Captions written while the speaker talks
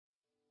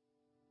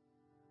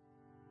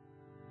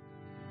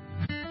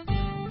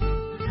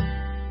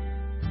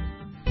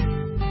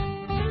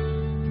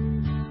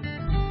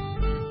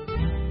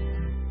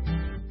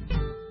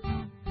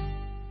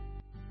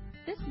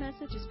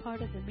message is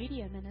part of the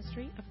media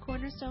ministry of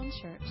Cornerstone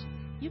Church.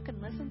 You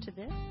can listen to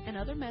this and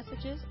other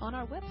messages on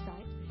our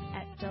website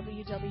at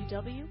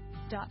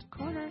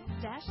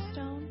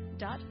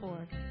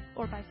www.corner-stone.org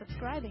or by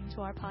subscribing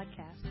to our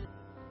podcast. Good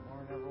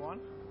morning, everyone.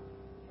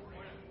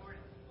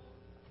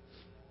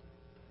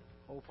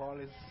 Hope all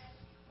is...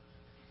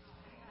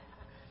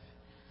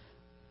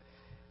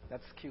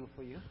 That's cute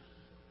for you.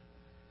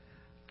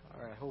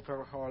 All right, hope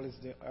everyone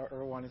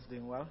is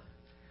doing well.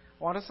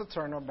 I want us to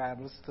turn our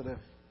Bibles to the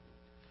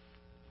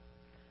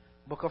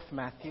book of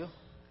Matthew.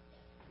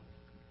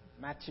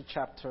 Matthew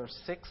chapter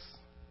 6.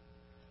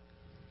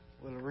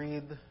 We'll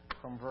read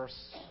from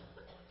verse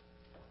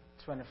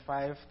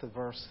 25 to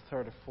verse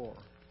 34.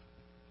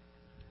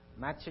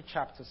 Matthew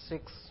chapter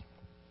 6.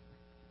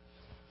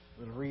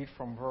 We'll read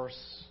from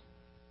verse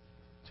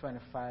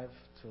 25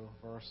 to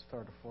verse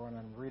 34, and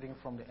I'm reading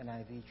from the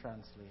NIV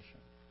translation.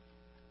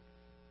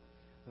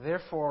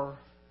 Therefore,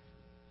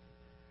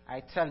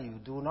 I tell you,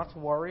 do not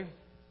worry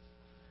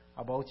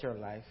about your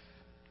life,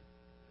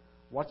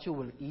 what you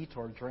will eat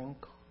or drink,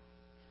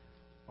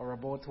 or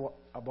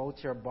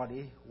about your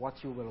body,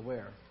 what you will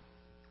wear.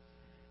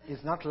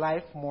 Is not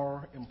life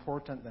more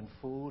important than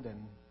food,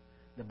 and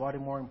the body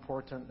more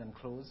important than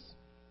clothes?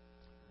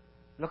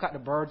 Look at the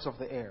birds of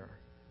the air.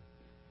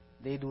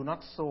 They do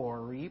not sow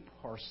or reap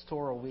or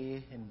store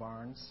away in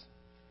barns,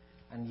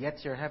 and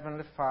yet your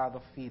heavenly Father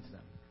feeds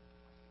them.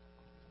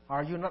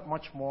 Are you not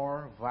much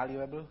more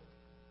valuable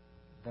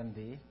than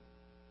they?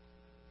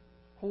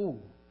 Who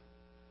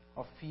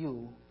of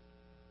you,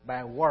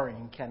 by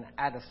worrying, can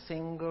add a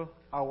single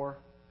hour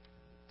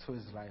to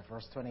his life?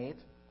 Verse 28.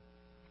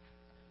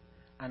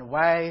 And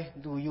why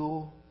do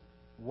you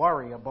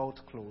worry about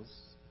clothes?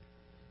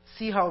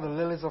 See how the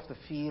lilies of the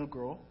field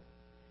grow.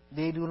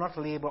 They do not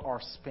labor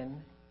or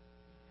spin.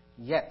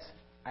 Yet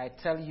I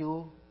tell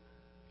you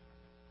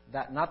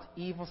that not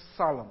even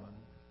Solomon,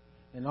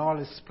 in all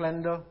his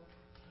splendor,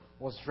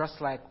 was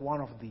dressed like one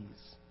of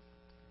these.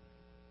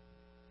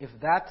 If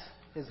that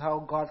is how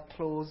God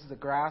clothes the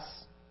grass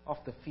of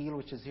the field,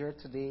 which is here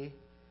today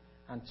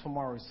and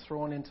tomorrow is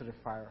thrown into the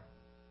fire,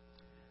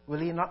 will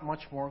he not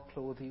much more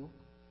clothe you,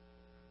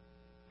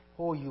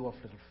 O you of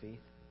little faith?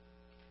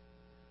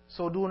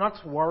 So do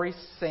not worry,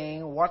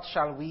 saying, what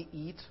shall we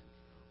eat,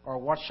 or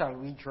what shall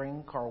we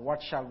drink, or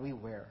what shall we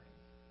wear?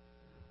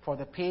 For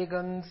the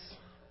pagans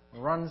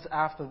runs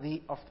after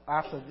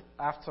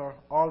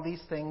all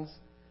these things,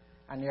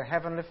 and your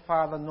heavenly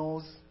Father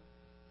knows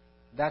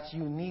that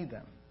you need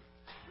them.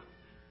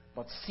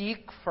 But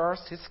seek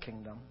first his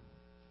kingdom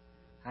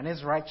and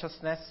his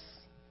righteousness,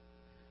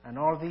 and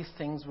all these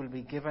things will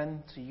be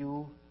given to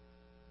you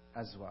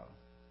as well.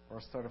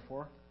 Verse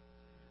 34.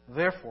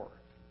 Therefore,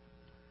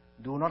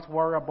 do not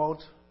worry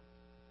about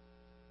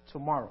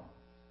tomorrow,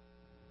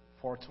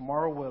 for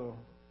tomorrow will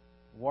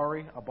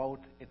worry about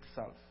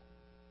itself.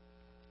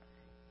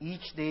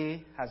 Each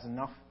day has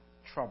enough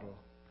trouble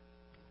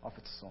of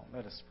its own.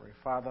 Let us pray.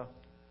 Father,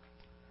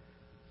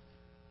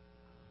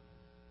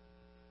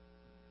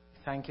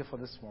 thank you for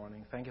this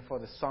morning. Thank you for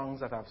the songs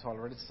that I've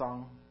already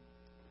sung.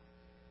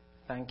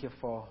 Thank you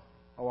for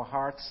our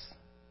hearts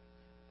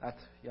that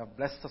you have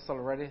blessed us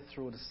already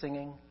through the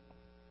singing.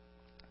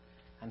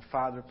 And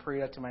Father, pray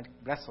that you might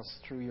bless us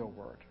through your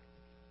word.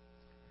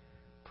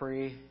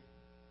 Pray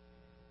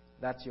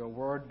that your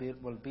word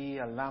will be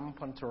a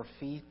lamp unto our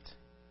feet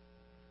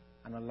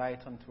and a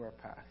light unto our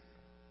path.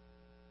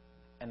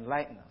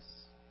 Enlighten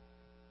us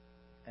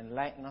and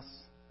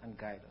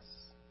guide us.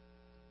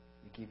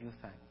 We give you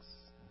thanks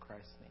in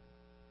Christ's name.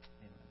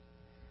 Amen.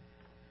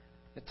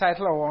 The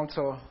title I want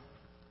to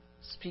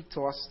speak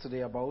to us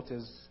today about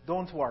is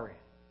Don't Worry,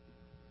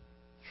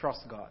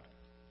 Trust God.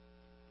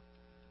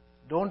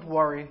 Don't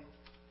worry,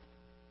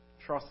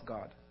 trust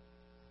God.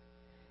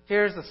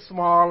 Here's a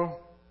small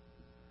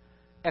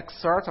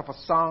excerpt of a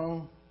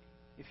song,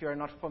 if you're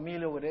not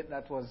familiar with it,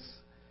 that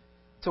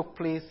took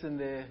place in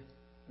the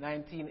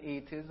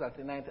 1980s, I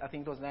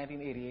think it was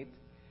 1988,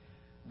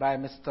 by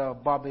Mr.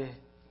 Bobby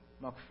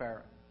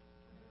McFerrin.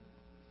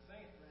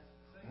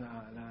 No.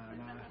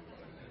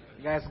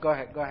 You guys, go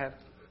ahead.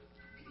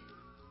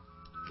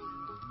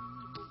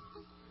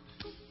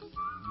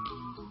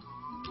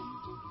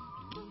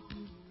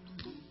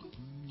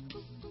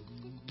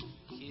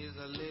 Here's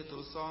a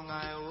little song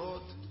I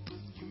wrote.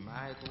 You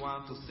might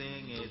want to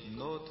sing it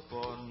note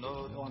for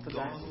note.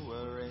 Don't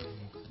worry.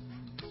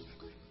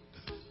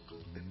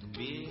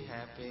 Be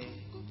happy.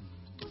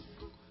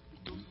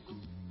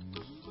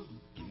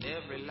 In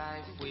every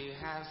life we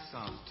have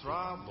some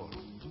trouble,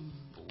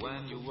 but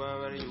when you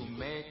worry you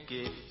make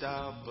it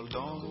double.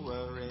 Don't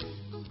worry.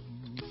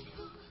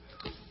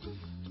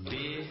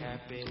 Be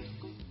happy.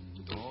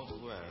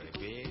 Don't worry.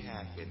 Be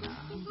happy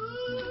now.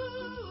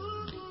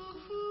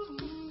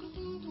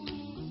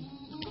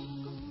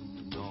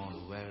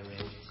 Don't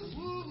worry.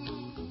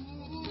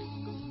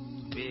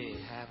 Be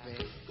happy.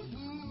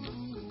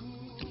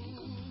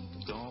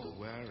 Don't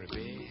worry,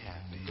 be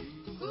happy.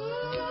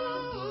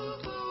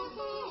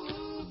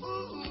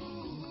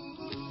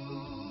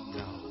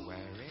 Don't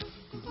worry.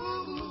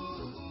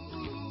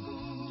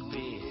 Be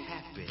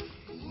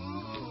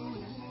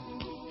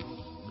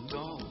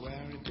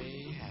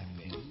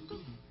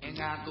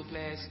a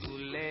place to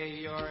lay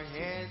your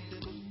head.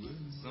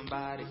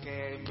 Somebody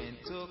came and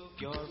took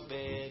your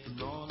bed.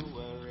 Don't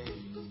worry,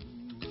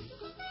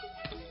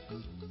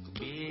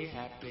 be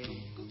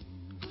happy.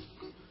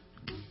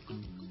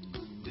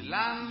 The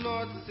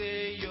landlord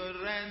say your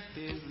rent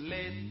is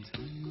late.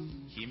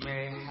 He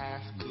may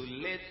have to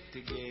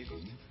litigate.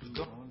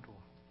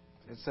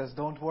 It says,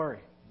 don't worry,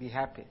 be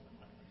happy.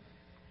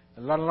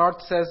 The landlord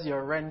says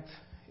your rent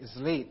is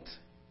late.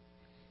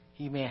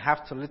 He may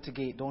have to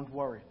litigate. Don't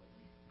worry,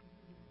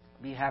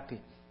 be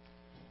happy.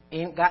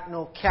 Ain't got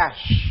no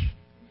cash.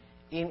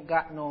 Ain't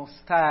got no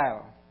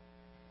style.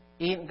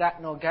 Ain't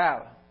got no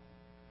gal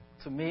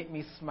to make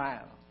me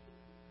smile.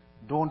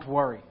 Don't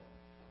worry,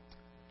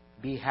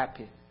 be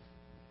happy.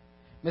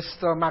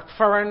 Mr.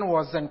 McFerrin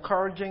was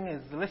encouraging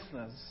his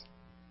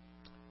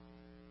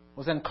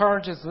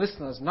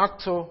listeners not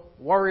to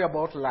worry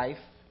about life.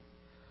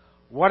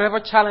 Whatever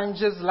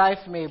challenges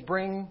life may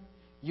bring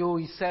you,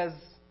 he says,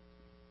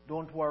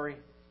 don't worry,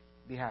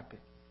 be happy.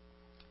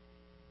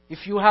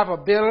 If you have a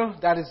bill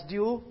that is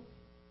due,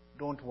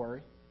 don't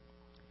worry.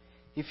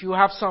 If you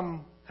have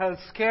some health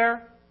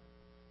scare,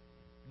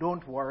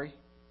 don't worry.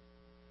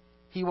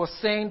 He was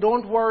saying,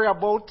 don't worry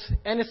about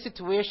any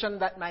situation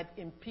that might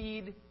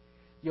impede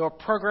your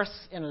progress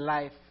in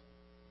life.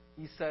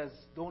 He says,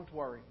 don't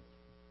worry,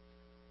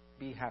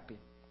 be happy.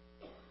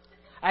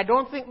 I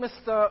don't think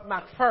Mr.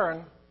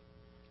 McFerrin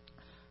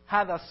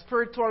had a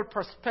spiritual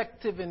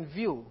perspective in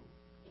view,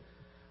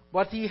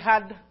 but he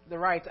had the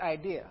right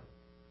idea.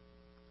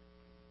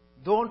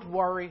 Don't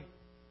worry,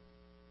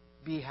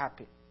 be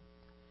happy.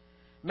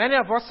 Many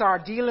of us are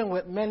dealing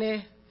with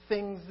many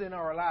things in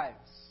our lives.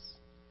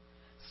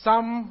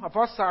 Some of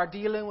us are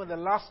dealing with the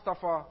loss of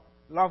a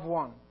loved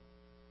one.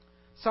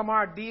 Some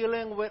are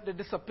dealing with the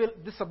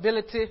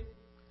disability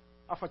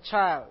of a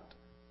child.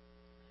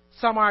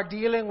 Some are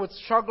dealing with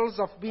struggles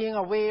of being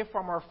away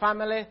from our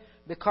family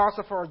because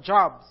of our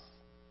jobs.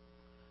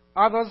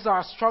 Others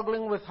are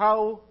struggling with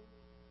how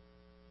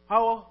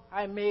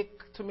I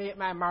make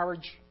my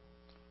marriage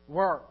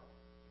work.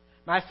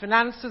 My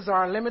finances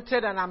are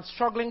limited and I'm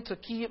struggling to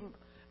keep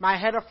my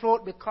head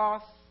afloat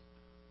because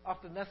of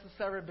the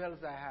necessary bills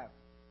I have.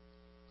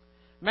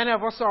 Many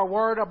of us are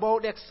worried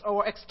about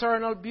our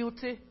external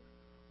beauty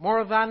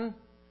more than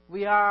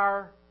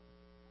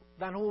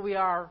who we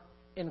are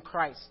in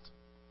Christ.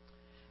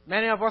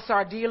 Many of us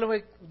are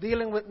dealing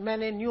with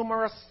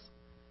numerous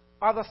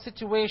other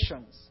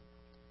situations.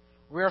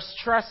 We are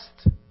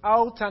stressed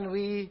out and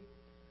we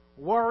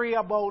worry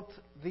about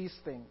these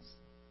things.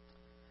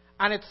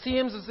 And it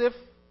seems as if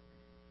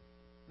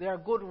there are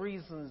good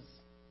reasons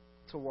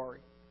to worry.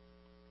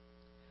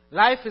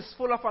 Life is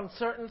full of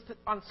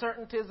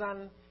uncertainties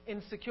and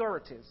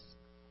insecurities.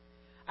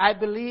 I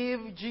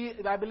believe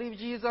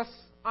Jesus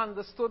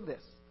understood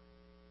this.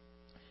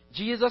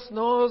 Jesus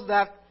knows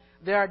that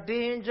there are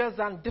dangers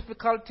and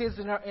difficulties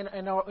in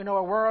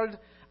our world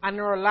and in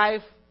our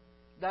life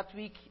that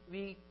we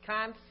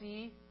can't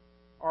see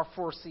or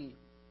foresee.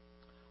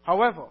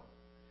 However,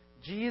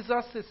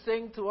 Jesus is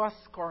saying to us,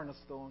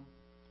 Cornerstone,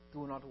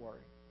 do not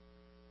worry.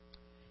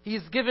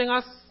 He's giving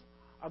us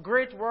a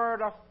great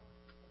word of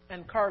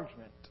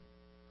encouragement.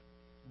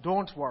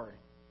 Don't worry.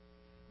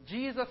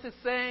 Jesus is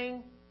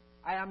saying,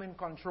 I am in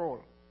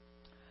control.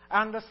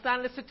 I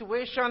understand the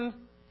situation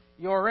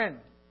you're in.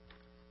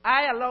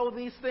 I allow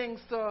these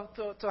things to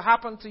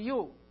happen to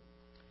you.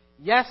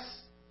 Yes,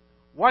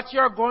 what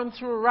you're going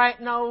through right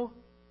now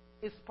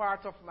is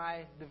part of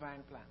my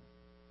divine plan.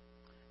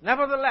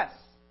 Nevertheless,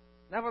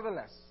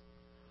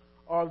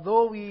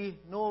 although we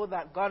know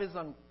that God is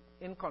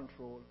in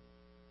control,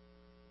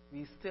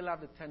 we still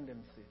have the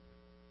tendency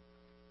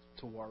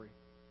to worry.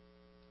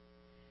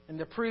 In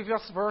the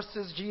previous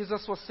verses,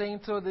 Jesus was saying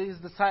to these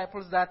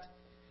disciples that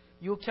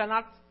you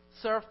cannot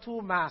serve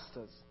two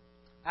masters.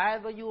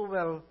 Either you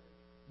will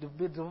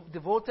be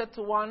devoted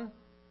to one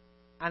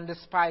and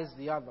despise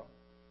the other.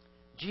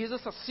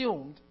 Jesus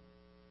assumed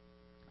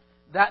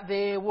that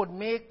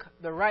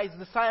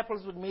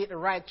disciples would make the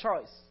right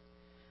choice,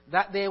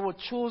 that they would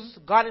choose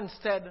God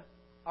instead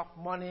of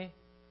money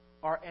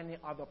or any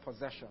other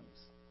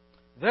possessions.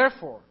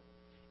 Therefore,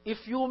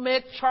 if you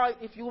make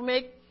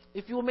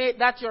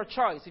that your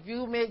choice, if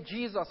you make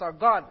Jesus or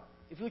God,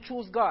 if you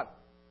choose God,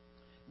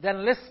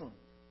 then listen,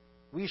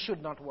 we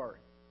should not worry.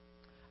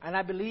 And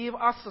I believe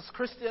us as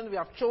Christians, we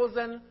have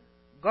chosen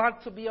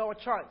God to be our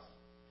choice.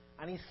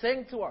 And He's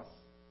saying to us,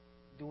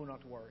 do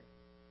not worry.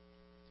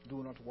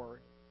 Do not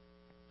worry.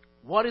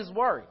 What is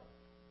worry?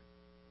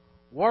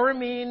 Worry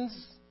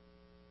means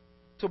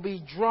to be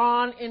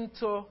drawn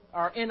into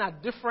or in a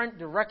different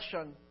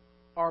direction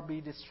or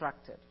be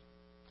distracted.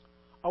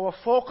 Our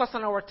focus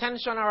and our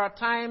attention are at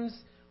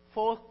times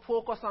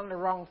focus on the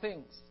wrong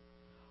things.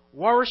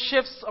 Worry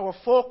shifts our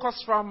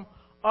focus from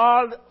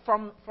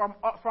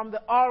the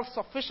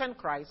all-sufficient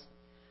Christ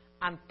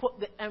and put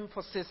the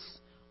emphasis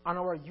on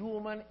our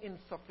human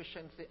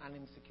insufficiency and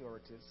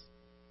insecurities.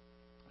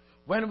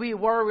 When we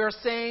worry, we are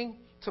saying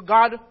to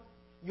God,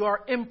 "You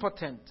are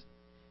impotent.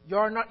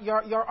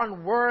 You're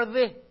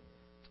unworthy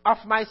of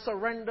my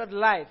surrendered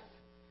life,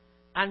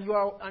 and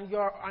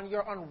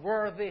you're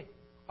unworthy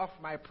of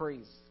my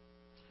praise.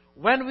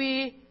 When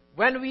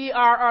we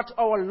are at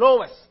our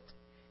lowest,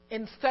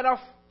 instead of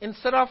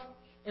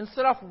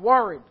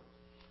worried,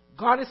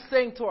 God is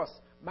saying to us,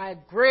 my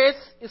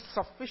grace is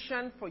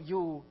sufficient for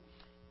you,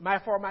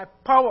 for my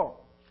power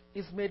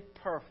is made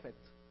perfect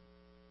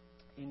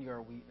in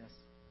your weakness.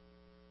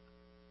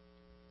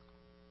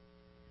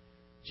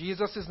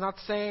 Jesus is not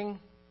saying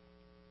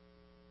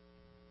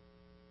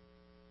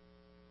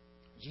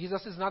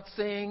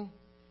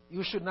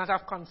you should not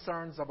have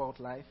concerns about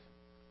life.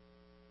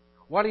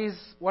 What is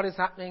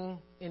happening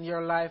in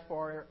your life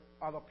or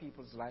other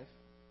people's life?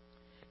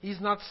 He's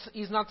not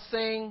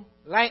saying,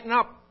 lighten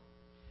up.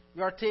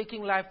 You are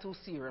taking life too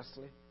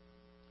seriously.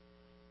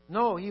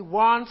 No, he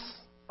wants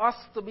us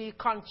to be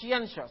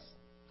conscientious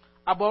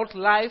about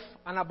life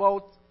and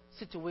about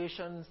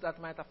situations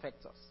that might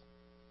affect us.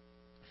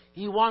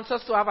 He wants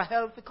us to have a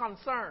healthy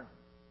concern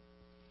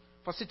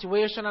for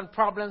situations and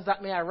problems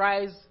that may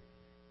arise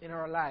in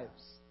our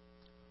lives.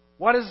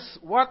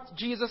 What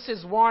Jesus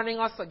is warning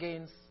us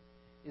against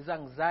is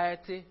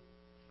anxiety,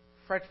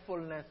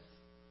 fretfulness,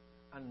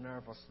 and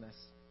nervousness.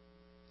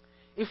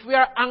 If we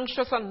are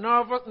anxious and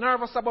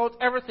nervous about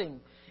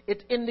everything,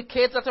 it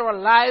indicates that our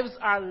lives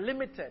are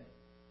limited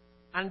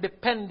and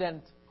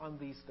dependent on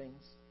these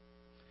things.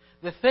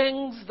 The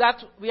things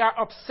that we are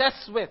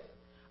obsessed with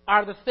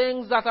are the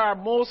things that are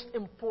most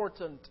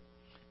important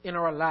in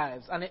our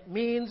lives. And it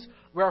means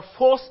we're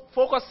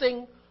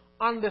focusing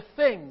on the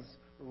things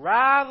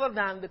rather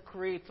than the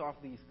creator of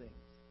these things.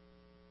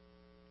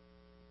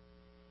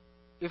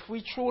 If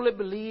we truly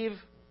believe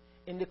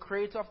in the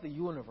creator of the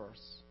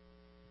universe,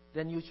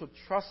 then you should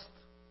trust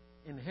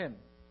in him.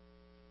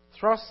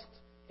 Trust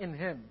in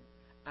him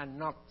and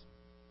not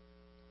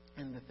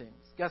in the things.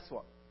 Guess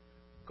what?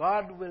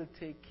 God will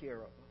take care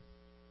of us.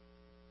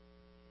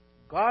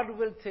 God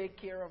will take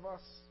care of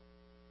us.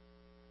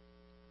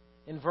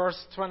 In verse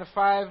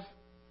 25,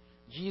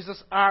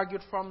 Jesus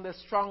argued from the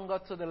stronger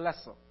to the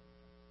lesser.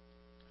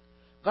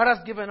 God has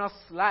given us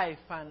life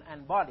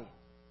and body,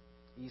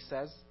 he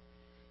says.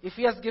 If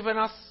he has given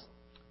us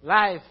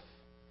life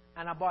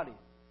and a body,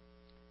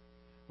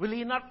 will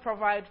he not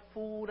provide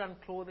food and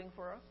clothing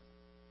for us?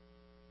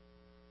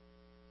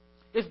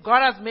 If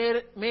God has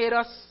made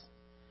us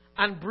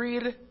and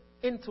breathed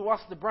into us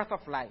the breath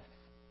of life,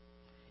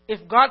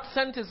 if God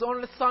sent his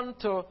only Son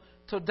to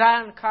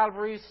die on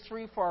Calvary's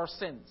tree for our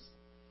sins,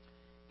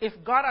 if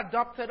God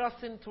adopted us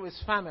into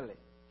his family,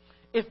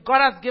 if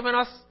God has given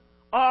us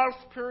all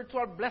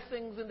spiritual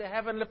blessings in the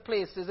heavenly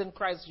places in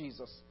Christ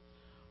Jesus,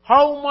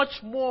 how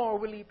much more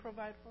will he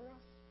provide for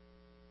us?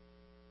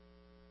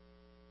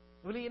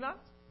 Will he not?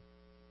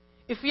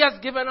 If he has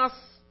given us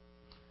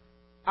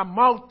a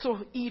mouth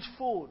to eat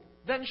food,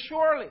 then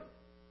surely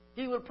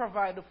he will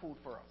provide the food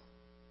for us.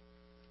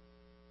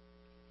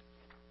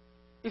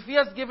 If he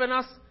has given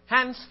us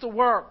hands to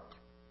work,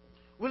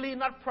 will he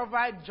not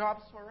provide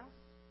jobs for us?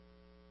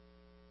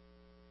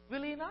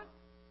 Will he not?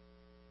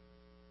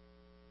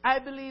 I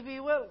believe he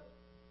will.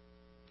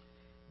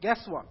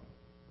 Guess what?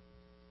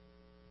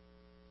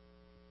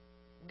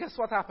 Guess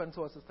what happened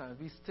to us this time?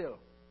 We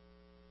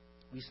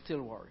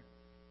still worry.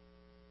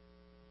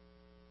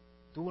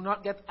 Do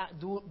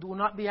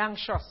not be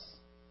anxious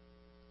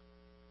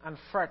and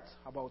fret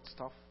about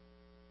stuff.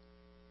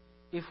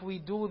 If we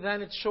do,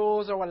 then it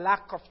shows our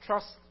lack of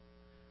trust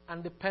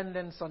and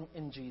dependence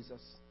in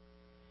Jesus.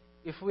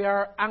 If we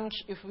are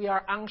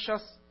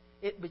anxious,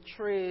 it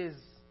betrays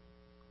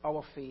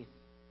our faith.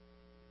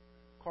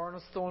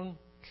 Cornerstone,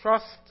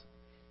 trust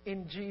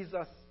in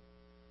Jesus.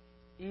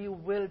 He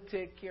will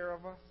take care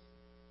of us.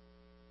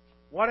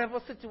 Whatever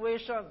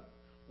situation,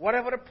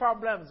 whatever the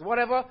problems,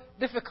 whatever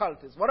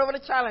difficulties, whatever the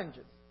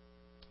challenges,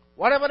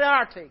 whatever the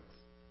heartaches,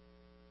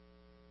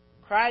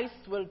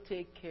 Christ will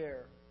take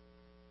care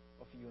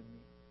of you and me.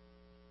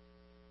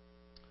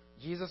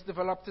 Jesus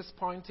developed this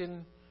point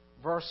in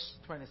verse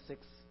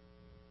 26.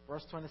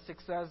 Verse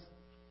 26 says,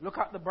 "Look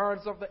at the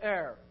birds of the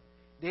air.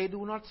 They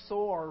do not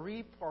sow or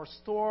reap or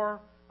store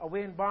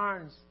away in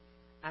barns,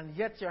 and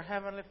yet your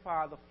heavenly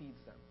Father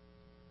feeds them."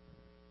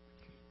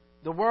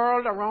 The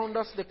world around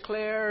us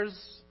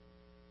declares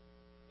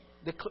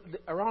the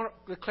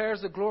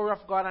glory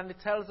of God, and it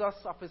tells us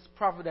of his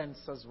providence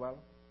as well.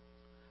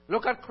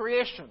 Look at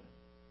creation.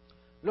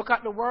 Look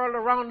at the world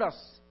around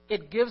us.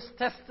 It gives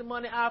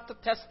testimony after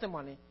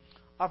testimony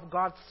of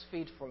God's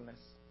faithfulness.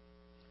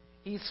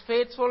 He's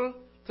faithful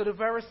to the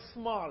very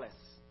smallest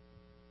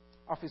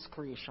of his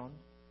creation.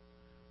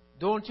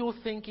 Don't you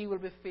think he will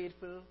be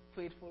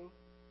faithful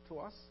to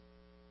us?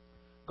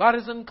 God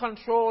is in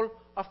control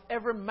of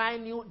every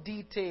minute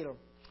detail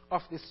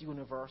of this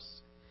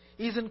universe.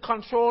 He's in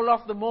control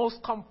of the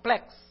most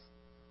complex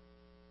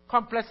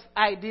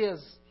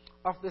ideas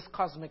of this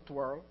cosmic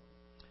world.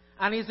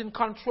 And he's in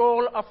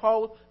control of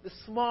how the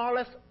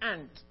smallest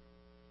ant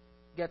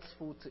gets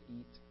food to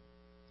eat.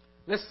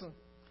 Listen,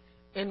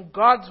 in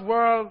God's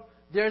world,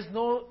 there's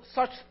no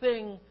such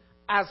thing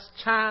as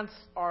chance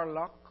or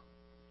luck.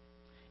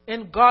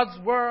 In God's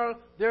world,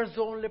 there's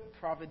only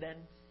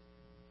providence.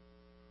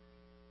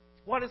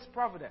 What is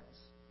providence?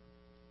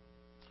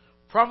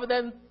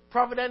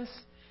 Providence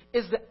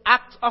is the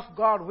act of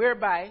God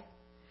whereby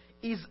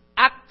He's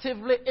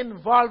actively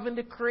involved in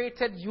the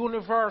created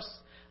universe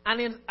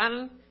and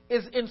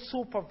is in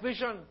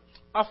supervision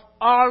of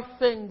all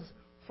things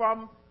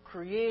from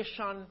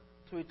creation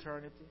to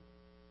eternity.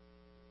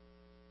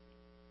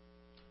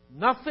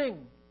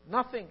 Nothing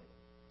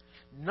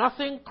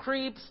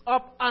creeps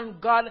up on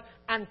God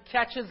and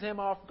catches Him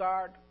off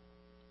guard.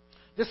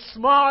 The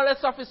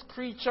smallest of His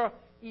creature,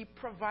 He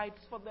provides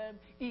for them.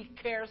 He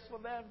cares for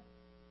them.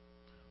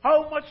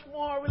 How much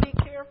more will He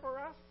care for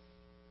us?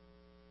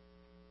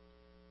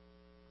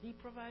 He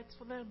provides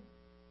for them.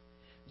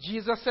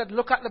 Jesus said,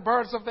 look at the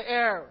birds of the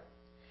air.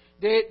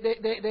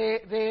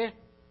 They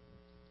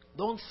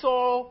don't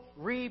sow,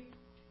 reap,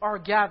 or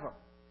gather.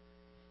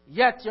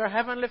 Yet your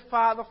heavenly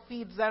Father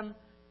feeds them.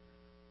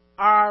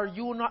 Are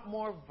you not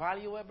more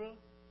valuable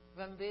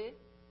than they?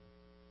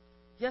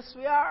 Yes,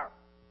 we are.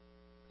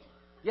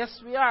 Yes,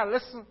 we are.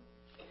 Listen,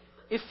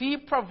 if He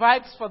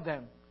provides for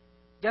them,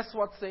 guess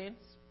what,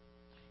 saints?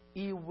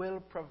 He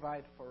will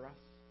provide for us.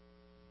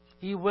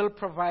 He will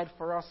provide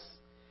for us.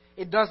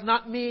 It does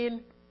not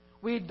mean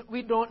we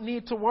don't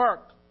need to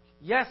work.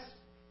 Yes,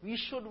 we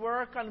should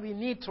work and we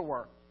need to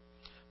work.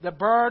 The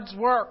birds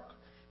work.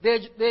 They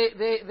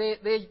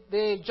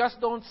just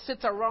don't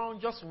sit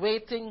around just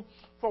waiting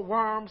for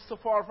worms to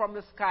fall from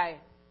the sky.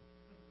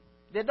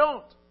 They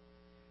don't.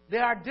 They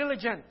are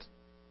diligent.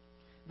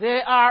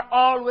 They are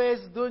always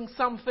doing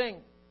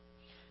something.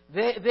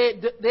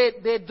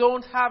 They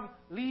don't have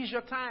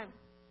leisure time.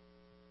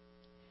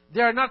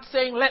 They are not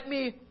saying, let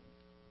me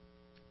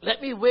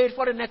wait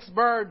for the next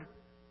bird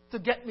to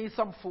get me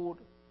some food.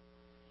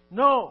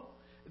 No.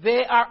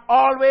 They are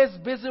always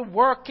busy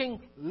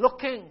working,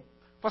 looking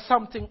for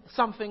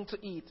something to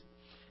eat.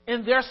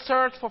 In their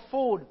search for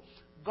food,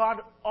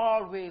 God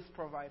always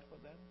provides for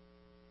them.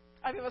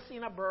 Have you ever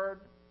seen a bird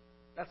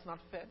that's not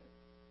fed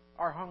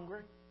or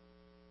hungry?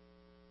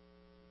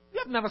 You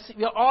have never seen.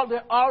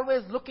 They're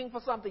always looking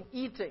for something,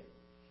 eating.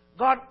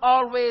 God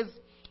always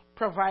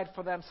provides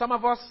for them. Some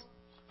of us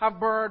have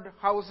bird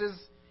houses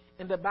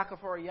in the back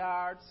of our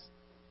yards,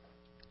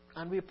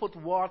 and we put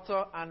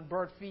water and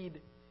bird feed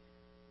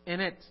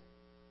in it.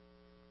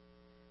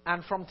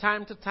 And from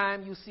time to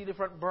time, you see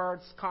different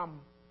birds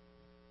come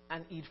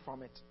and eat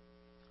from it.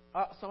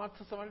 Some of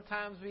the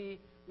times we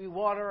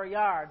water our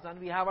yards and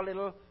we have a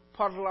little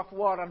puddle of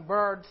water and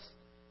birds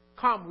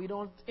come. We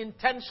don't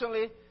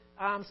intentionally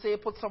say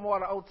put some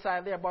water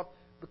outside there, but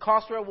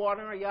because we're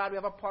watering our yard, we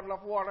have a puddle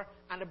of water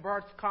and the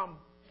birds come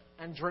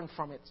and drink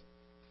from it.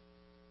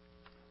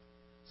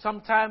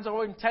 Sometimes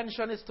our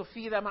intention is to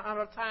feed them, and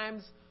other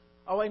times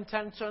our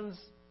intentions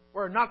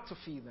were not to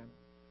feed them.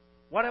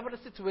 Whatever the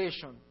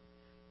situation,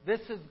 this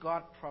is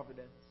God's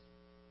providence.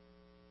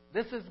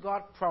 This is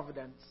God's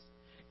providence.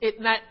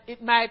 It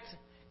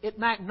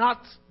might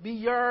not be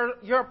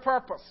your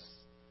purpose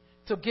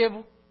to give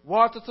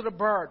water to the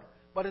bird,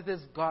 but it is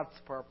God's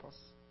purpose.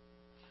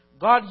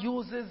 God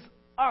uses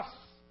us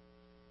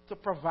to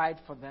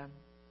provide for them.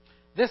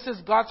 This is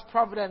God's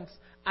providence,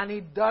 and He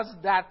does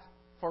that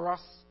for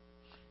us.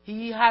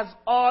 He has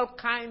all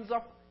kinds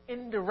of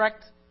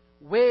indirect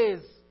ways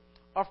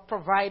of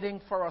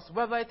providing for us,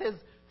 whether it is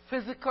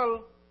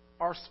physical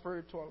or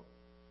spiritual.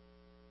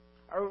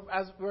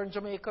 As we were in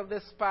Jamaica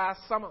this past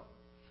summer,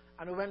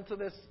 and we went to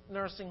this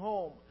nursing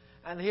home,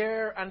 and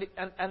here and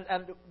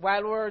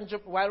while we're in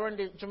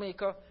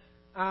Jamaica,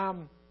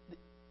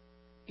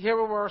 here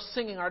we were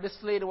singing, or this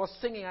lady was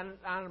singing,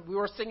 and we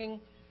were singing.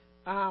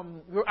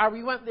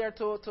 We went there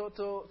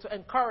to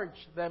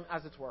encourage them,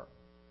 as it were.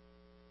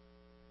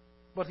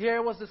 But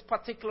here was this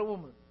particular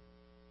woman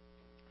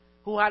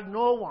who had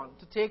no one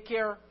to take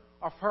care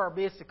of her,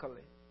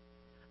 basically.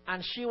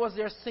 And she was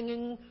there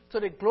singing to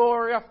the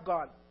glory of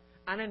God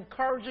and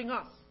encouraging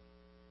us.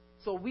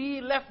 So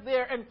we left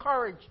there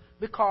encouraged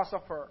because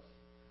of her.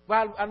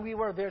 And we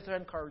were there to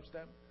encourage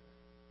them.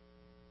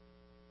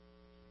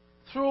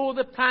 Through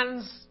the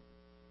plans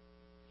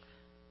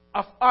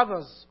of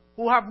others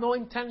who have no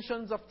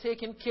intentions of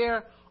taking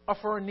care of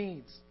her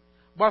needs,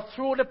 but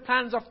through the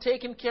plans of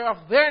taking care of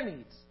their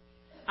needs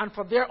and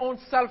for their own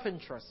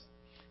self-interest,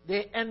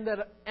 they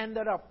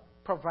ended up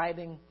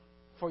providing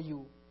for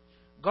you.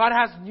 God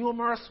has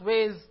numerous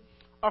ways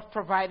of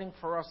providing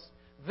for us.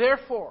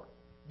 Therefore,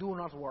 do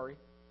not worry.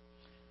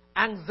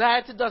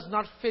 Anxiety does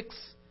not fix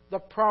the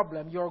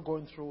problem you're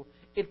going through.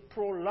 It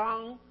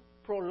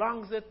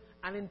prolongs it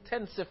and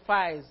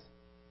intensifies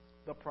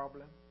the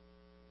problem.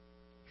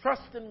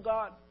 Trust in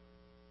God.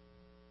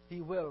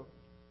 He will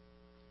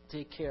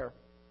take care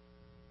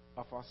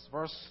of us.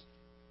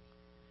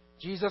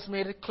 Jesus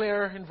made it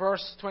clear in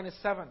verse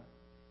 27.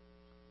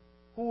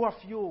 Who of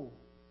you,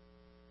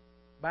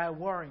 by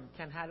worrying,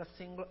 can add a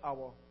single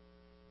hour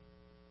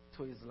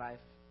to his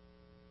life?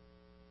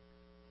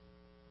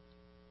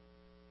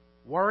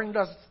 Worrying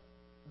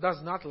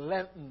does not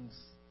lengthen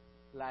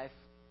life.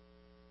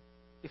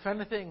 If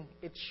anything,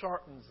 it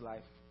shortens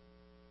life.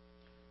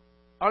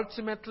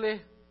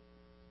 ultimately,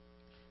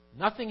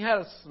 nothing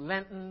else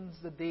lengthens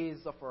the days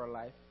of our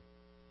life.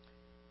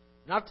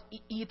 Not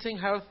eating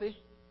healthy,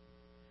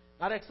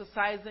 not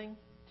exercising,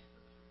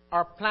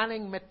 or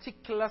planning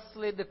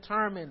meticulously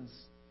determines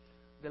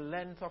the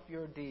length of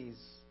your days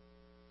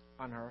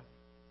on earth.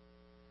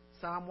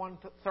 Psalm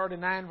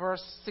 139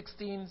 verse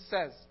 16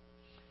 says,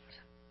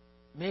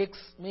 makes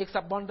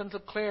abundantly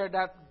clear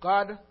that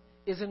God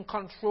is in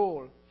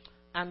control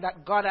and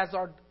that God has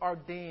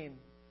ordained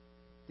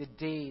the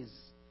days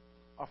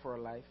of our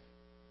life.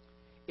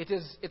 It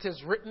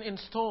is written in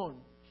stone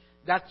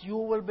that you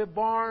will be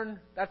born,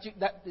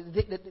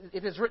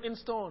 it is written in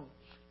stone,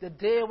 the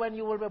day when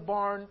you will be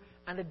born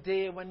and the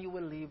day when you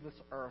will leave this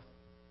earth.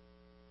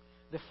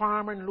 The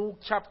farmer in Luke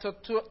chapter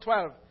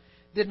 12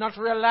 did not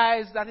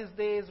realize that his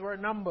days were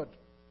numbered.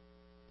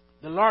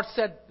 The Lord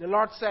said,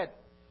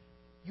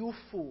 you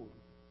fool,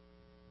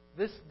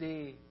 this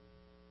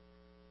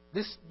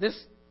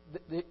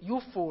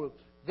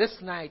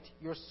night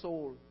your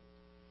soul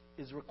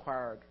is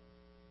required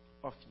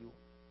of you.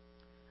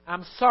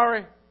 I'm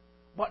sorry,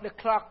 but the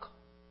clock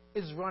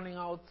is running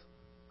out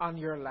on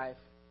your life.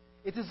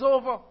 It is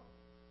over.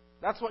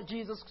 That's what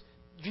Jesus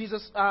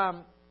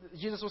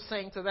was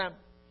saying to them.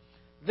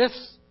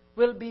 This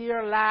will be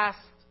your last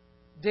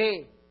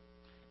day.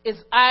 His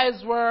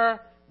days were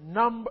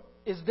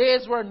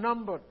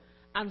numbered,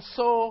 and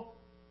so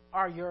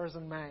are yours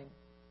and mine.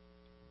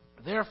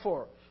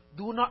 Therefore,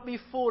 do not be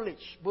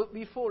foolish, but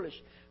be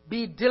foolish.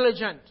 Be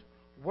diligent,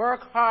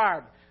 work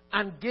hard,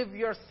 and give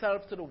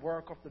yourself to the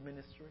work of the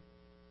ministry.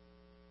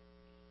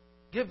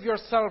 Give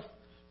yourself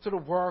to the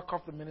work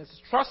of the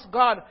ministry. Trust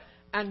God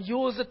and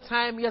use the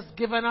time He has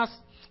given us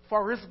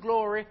for His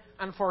glory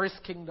and for His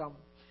kingdom.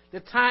 The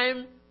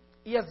time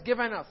He has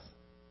given us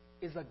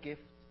is a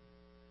gift.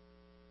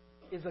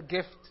 Is a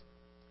gift.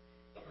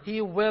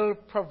 He will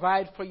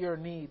provide for your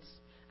needs,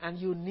 and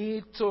you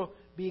need to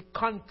be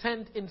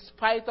content in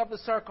spite of the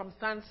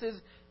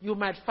circumstances you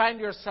might find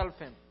yourself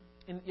in.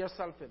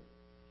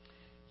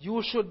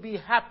 You should be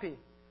happy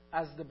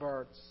as the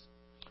birds.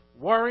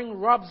 Worrying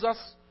robs us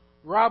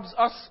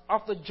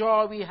of the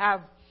joy we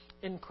have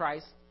in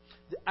Christ,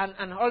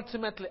 and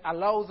ultimately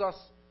allows us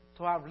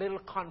to have little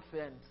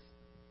confidence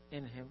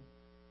in Him.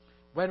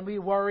 When we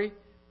worry,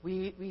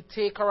 we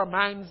take our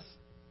minds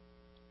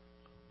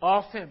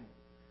off Him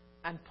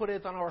and put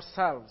it on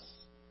ourselves,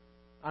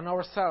 on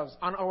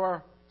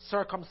our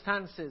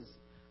circumstances,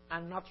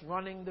 and not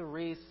running the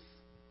race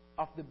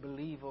of the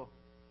believer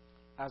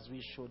as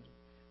we should.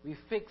 We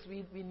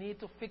need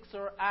to fix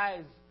our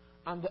eyes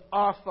on the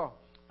author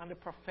and the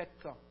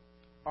perfecter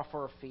of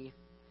our faith.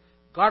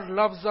 God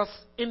loves us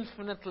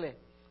infinitely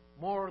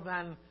more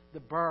than the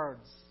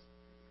birds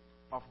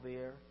of the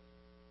air.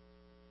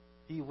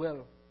 He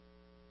will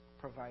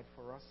provide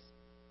for us.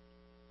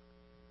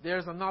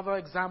 There's another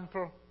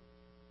example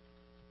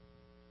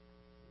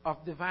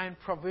of divine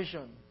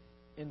provision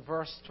in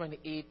verse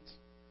 28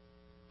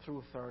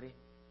 through 30.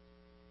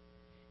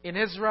 In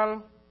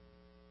Israel,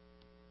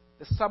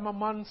 the summer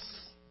months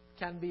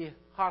can be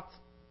hot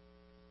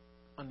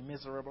and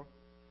miserable.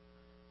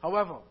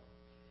 However,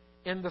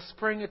 in the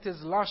spring it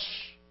is lush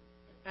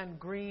and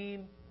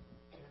green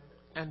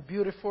and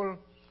beautiful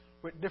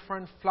with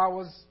different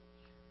flowers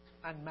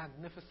and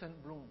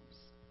magnificent blooms.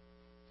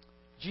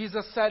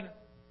 Jesus said,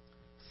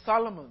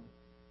 Solomon,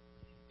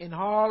 in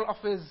all of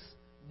his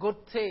good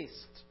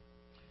taste,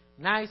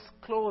 nice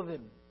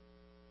clothing,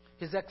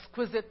 his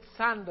exquisite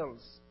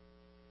sandals,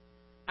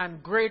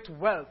 and great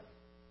wealth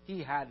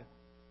he had,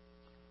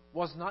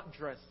 was not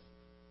dressed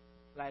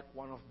like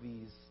one of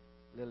these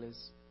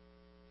lilies.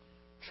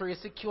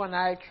 Tracy Q and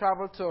I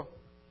traveled to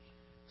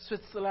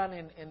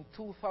Switzerland in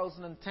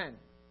 2010,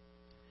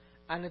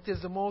 and it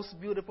is the most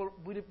beautiful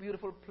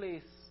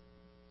place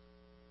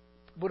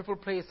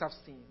I've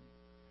seen.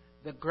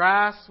 The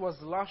grass was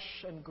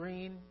lush and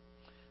green.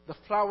 The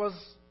flowers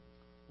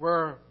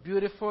were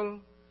beautiful.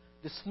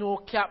 The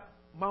snow-capped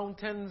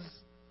mountains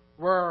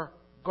were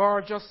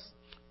gorgeous.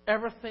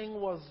 Everything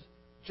was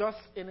just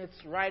in its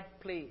right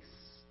place,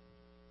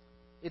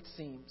 it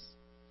seems.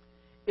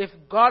 If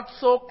God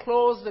so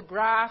clothes the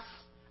grass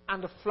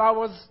and the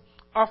flowers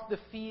of the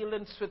field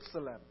in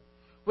Switzerland,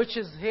 which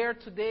is here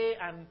today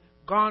and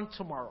gone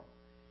tomorrow,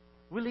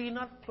 will He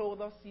not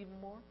clothe us even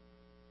more?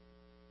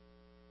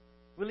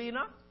 Will He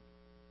not?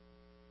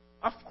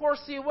 Of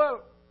course He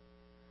will.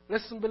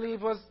 Listen,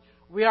 believers,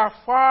 we are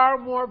far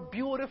more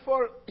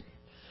beautiful.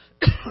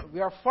 We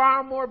are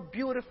far more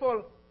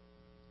beautiful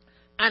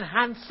and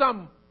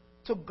handsome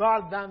to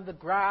God than the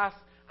grass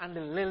and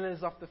the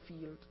lilies of the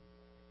field.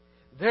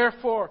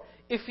 Therefore,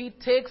 if He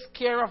takes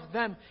care of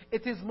them,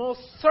 it is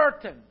most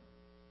certain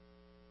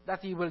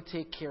that He will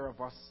take care of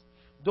us.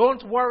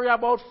 Don't worry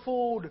about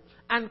food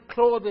and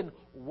clothing.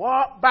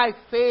 Walk by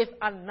faith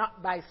and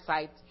not by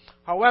sight.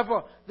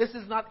 However, this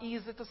is not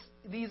easy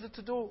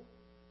to do.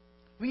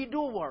 We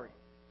do worry,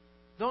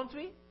 don't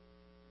we?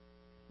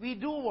 We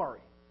do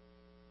worry.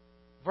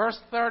 Verse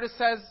 30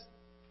 says,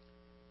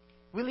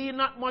 will He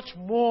not much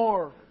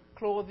more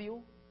clothe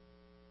you?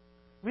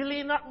 Will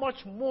He not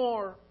much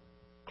more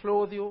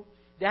clothe you?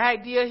 The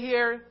idea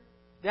here,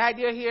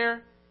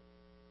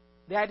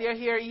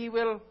 He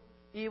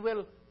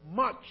will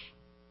much,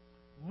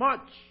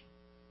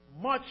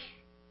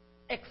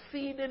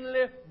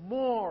 exceedingly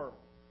more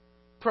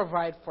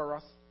provide for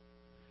us.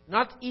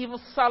 Not even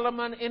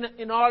Solomon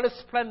in all his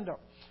splendor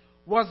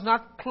was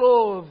not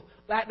clothed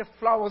like the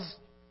flowers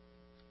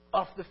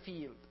of the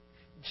field.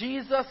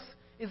 Jesus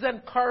is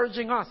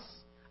encouraging us.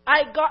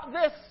 I got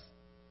this.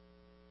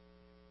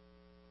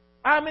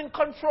 I'm in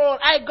control.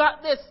 I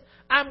got this.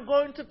 I'm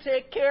going to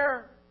take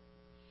care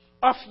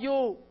of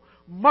you.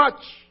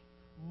 Much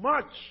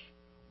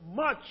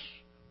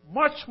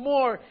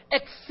more,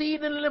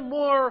 exceedingly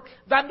more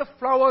than the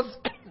flowers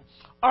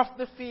of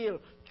the field.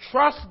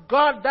 Trust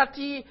God that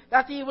He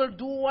will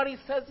do what He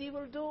says He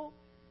will do.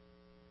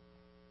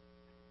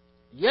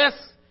 Yes,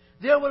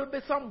 there will be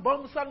some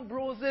bumps and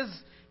bruises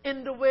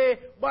in the way,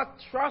 but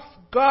trust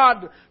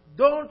God.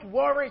 Don't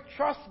worry.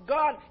 Trust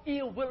God.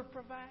 He will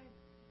provide.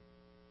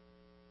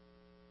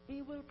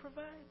 He will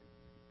provide.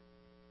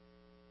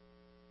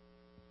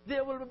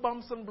 There will be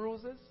bumps and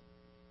bruises,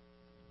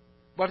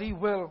 but He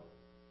will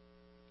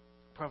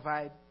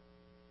provide.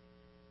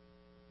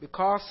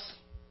 Because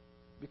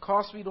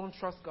we don't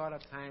trust God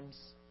at times,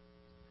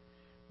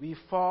 we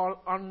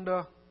fall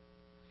under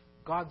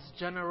God's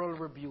general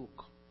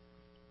rebuke.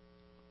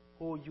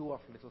 O you of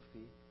little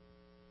faith.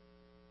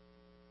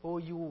 O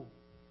you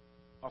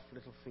of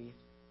little faith.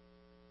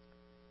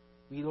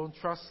 We don't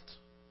trust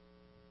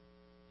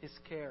His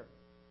care.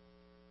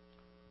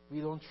 We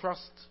don't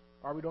trust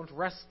or we don't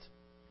rest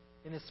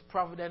in His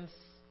providence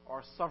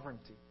or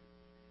sovereignty.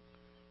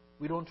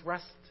 We don't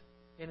rest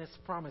in His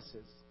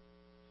promises.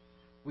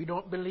 We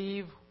don't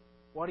believe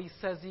what He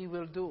says He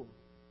will do.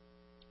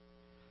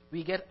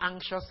 We get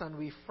anxious and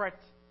we fret,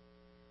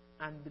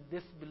 and the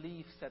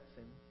disbelief sets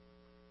in.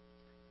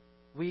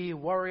 We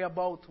worry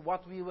about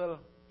what we will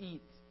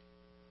eat,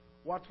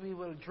 what we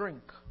will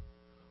drink,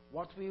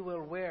 what we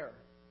will wear,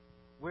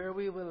 where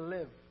we will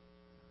live,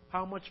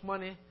 how much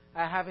money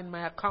I have in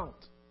my account.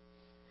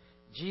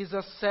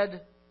 Jesus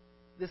said,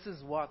 this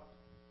is what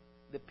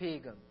the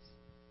pagans,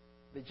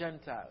 the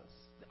Gentiles,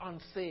 the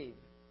unsaved,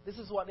 this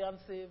is what the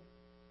unsaved,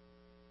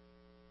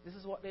 this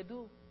is what they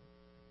do.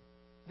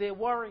 They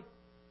worry.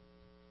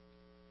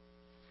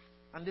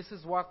 And this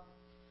is what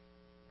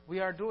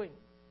we are doing.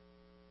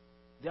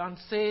 The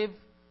unsaved,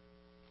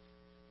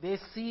 they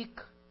seek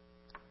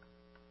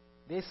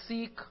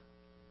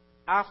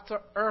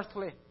after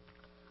earthly.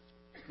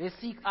 They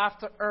seek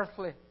after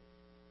earthly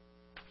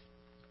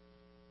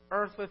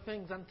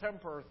things and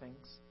temporary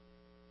things.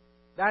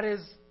 That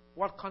is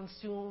what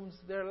consumes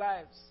their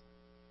lives.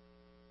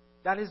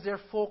 That is their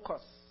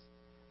focus.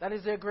 That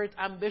is their great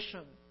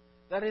ambition.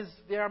 That is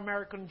their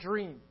American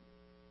dream.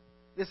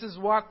 This is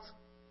what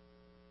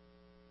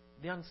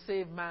the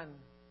unsaved man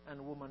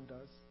and woman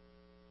does.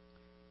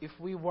 If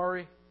we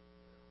worry,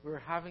 we're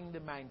having the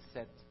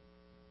mindset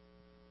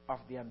of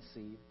the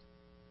unsaved,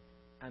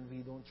 and we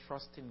don't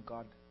trust in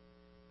God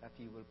that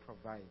He will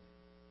provide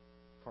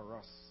for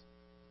us,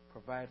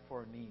 provide for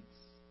our needs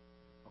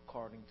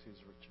according to His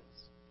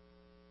riches.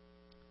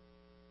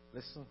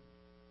 Listen,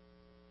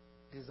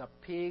 it is a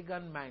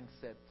pagan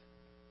mindset.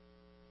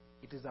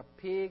 It is a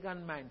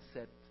pagan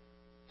mindset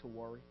to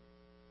worry.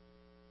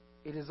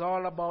 It is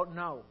all about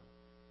now.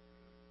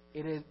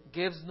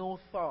 Gives no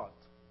thought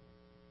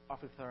of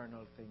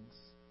eternal things.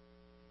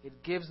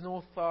 It gives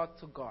no thought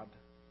to God.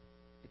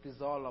 It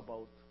is all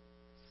about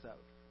self.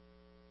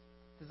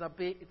 It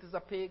is a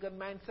pagan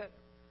mindset.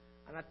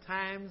 And at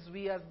times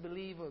we as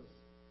believers,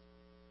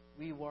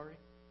 we worry.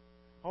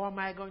 How am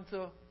I going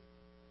to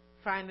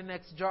find the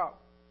next job?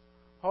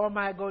 How am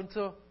I going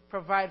to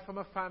provide for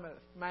my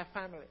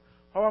family?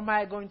 How am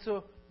I going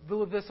to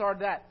do this or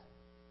that?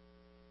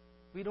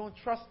 We don't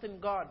trust in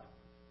God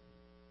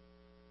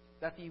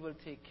that He will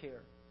take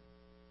care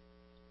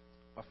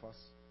of us.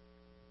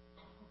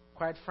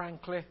 Quite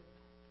frankly,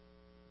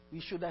 we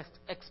should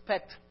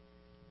expect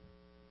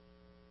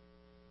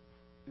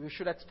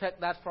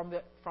that from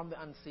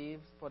the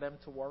unsaved, for them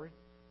to worry.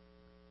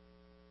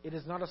 It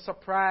is not a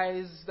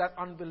surprise that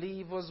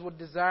unbelievers would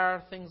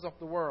desire things of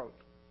the world.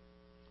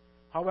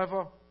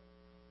 However,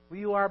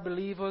 we who are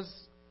believers,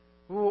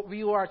 we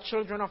who are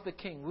children of the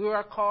King, we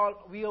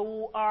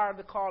who are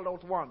the called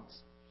out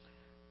ones,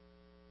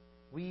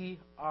 we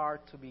are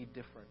to be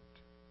different.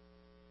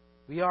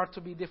 We are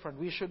to be different.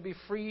 We should be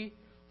free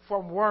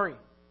from worry.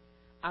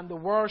 And the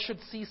world should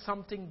see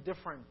something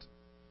different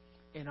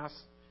in us.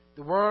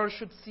 The world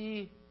should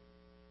see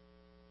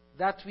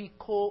that we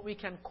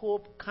can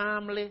cope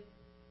calmly,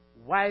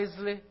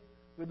 wisely,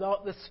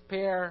 without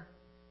despair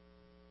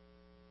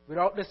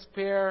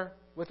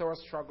with our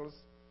struggles,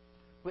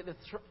 with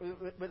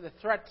the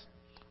threat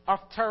of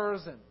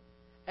terrorism,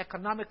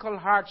 economical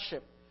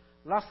hardship,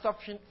 loss of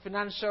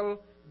financial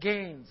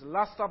gains,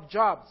 loss of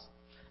jobs,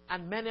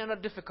 and many other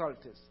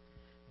difficulties.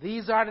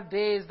 These are the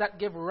days that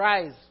give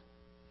rise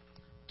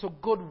to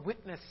good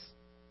witness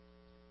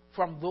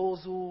from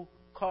those who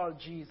call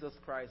Jesus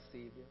Christ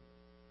Savior.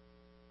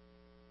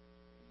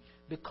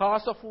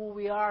 Because of who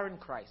we are in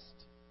Christ,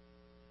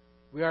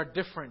 we are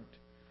different,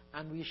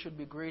 and we should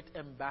be great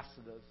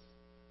ambassadors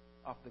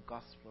of the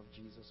gospel of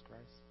Jesus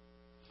Christ.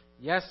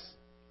 Yes,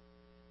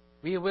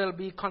 we will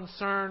be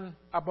concerned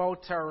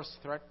about terrorist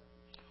threat.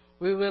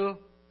 We will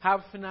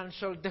have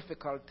financial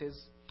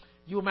difficulties.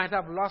 You might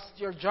have lost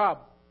your job.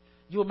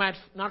 You might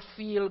not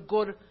feel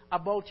good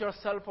about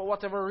yourself for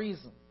whatever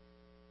reason.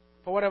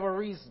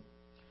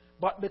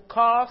 But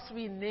because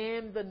we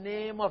name the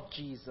name of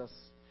Jesus,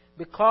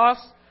 because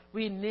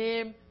we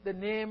name the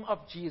name of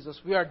Jesus,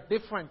 we are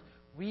different.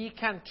 We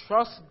can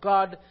trust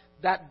God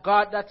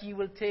that He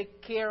will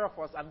take care of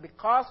us. And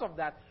because of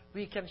that,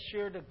 we can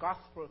share the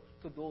gospel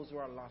to those who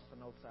are lost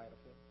and outside of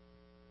Him.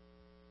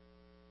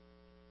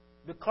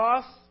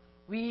 Because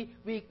we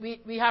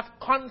have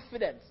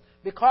confidence,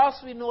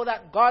 because we know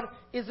that God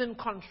is in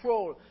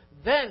control,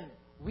 then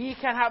we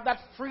can have that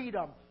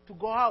freedom to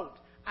go out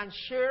and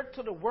share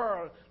to the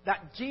world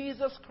that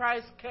Jesus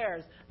Christ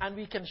cares, and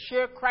we can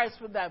share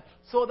Christ with them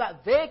so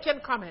that they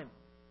can come in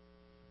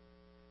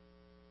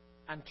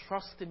and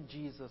trust in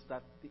Jesus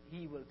that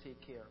He will take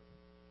care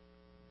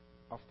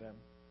of them.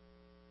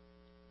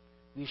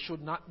 We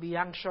should not be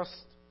anxious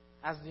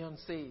as the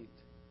unsaved.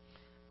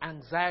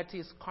 Anxiety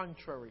is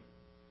contrary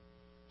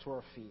to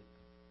our faith.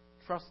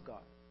 Trust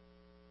God.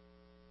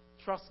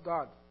 Trust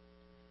God.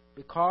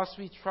 Because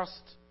we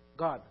trust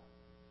God,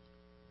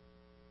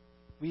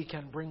 we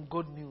can bring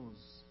good news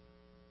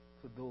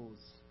to those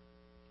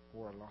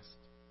who are lost.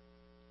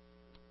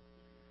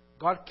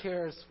 God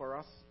cares for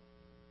us.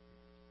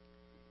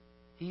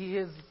 He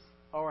is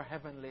our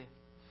Heavenly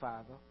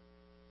Father.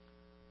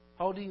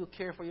 How do you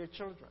care for your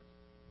children?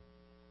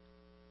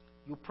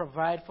 You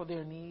provide for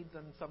their needs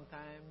and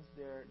sometimes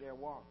their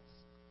wants.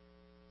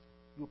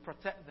 You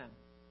protect them.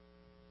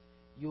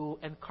 You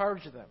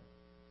encourage them.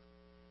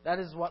 That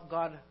is what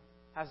God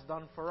has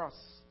done for us.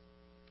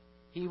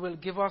 He will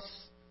give us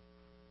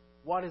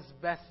what is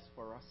best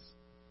for us.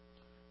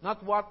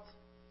 Not what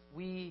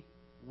we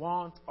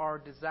want or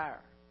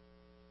desire,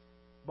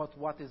 but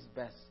what is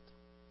best.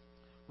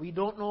 We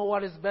don't know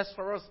what is best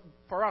for us,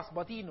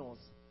 but He knows.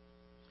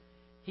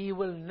 He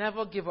will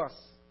never give us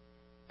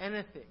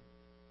anything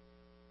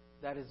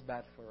that is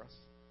bad for us.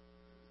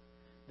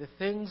 The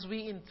things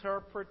we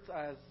interpret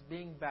as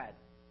being bad,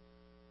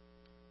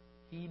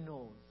 He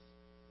knows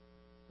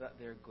that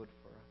they're good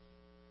for us.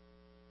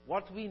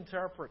 What we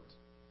interpret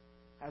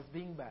as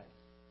being bad,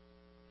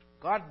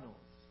 God knows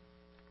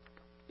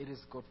it is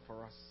good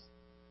for us.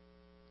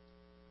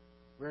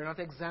 We're not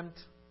exempt.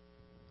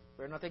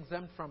 We're not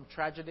exempt from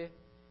tragedy,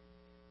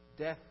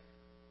 death,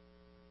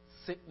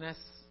 sickness,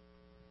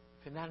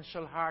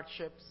 financial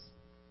hardships,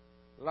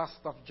 loss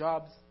of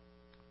jobs,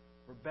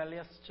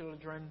 rebellious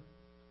children,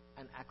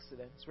 and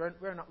accidents.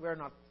 We're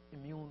not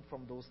immune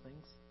from those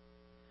things.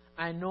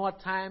 I know at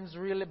times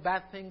really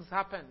bad things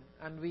happen,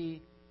 and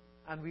we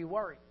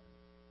worry.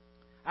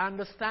 I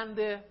understand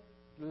the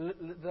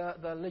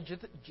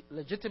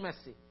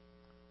legitimacy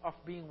of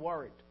being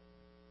worried.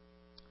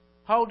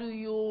 How do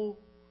you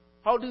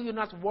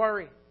not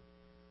worry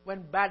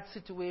when bad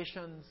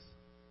situations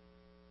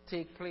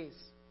take place?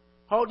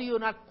 How do you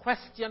not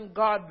question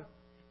God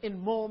in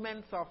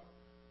moments of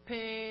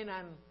pain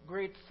and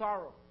great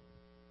sorrow?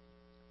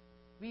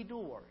 We do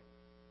worry.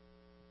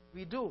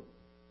 We do.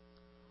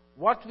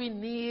 What we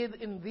need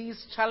in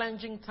these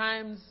challenging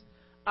times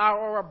are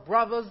our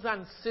brothers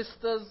and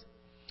sisters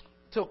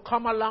to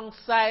come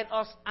alongside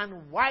us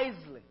and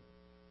wisely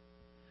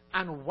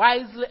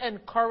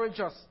encourage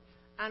us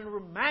and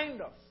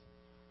remind us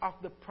of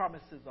the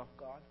promises of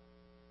God.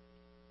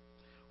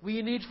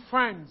 We need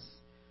friends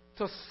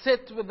to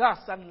sit with us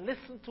and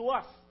listen to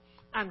us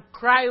and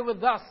cry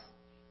with us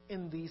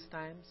in these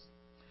times,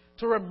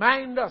 to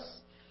remind us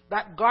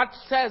that God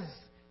says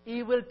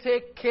He will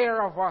take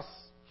care of us,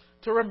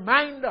 to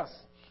remind us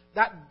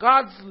that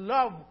God's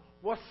love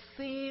was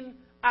seen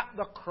at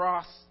the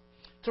cross,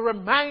 to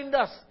remind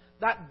us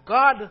that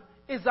God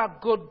is a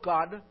good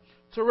God,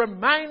 to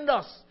remind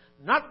us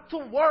not to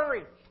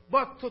worry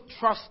but to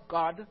trust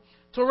God,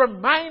 to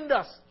remind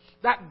us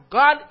that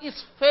God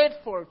is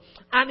faithful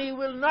and He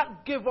will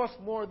not give us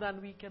more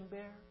than we can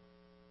bear.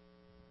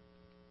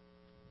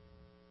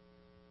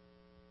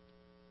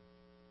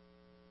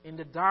 In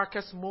the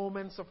darkest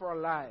moments of our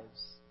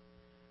lives,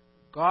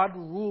 God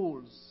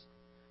rules,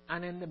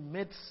 and in the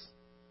midst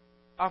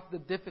of the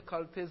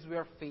difficulties we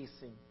are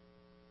facing,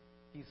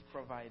 He's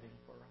providing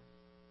for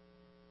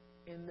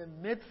us. In the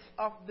midst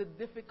of the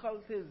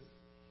difficulties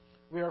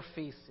we are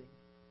facing,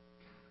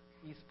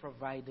 He's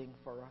providing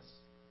for us.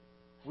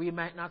 We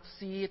might not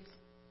see it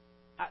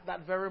at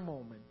that very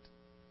moment,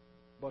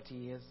 but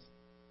He is.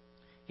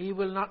 He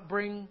will not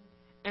bring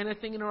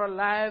anything in our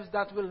lives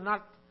that will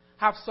not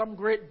have some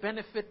great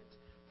benefit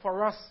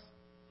for us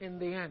in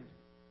the end.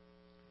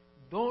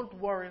 Don't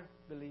worry,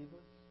 believers.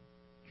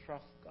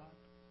 Trust God.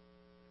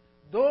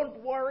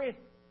 Don't worry.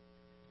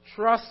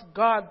 Trust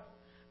God.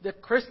 The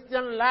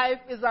Christian life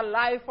is a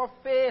life of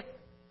faith.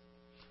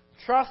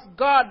 Trust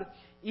God.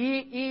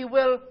 He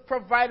will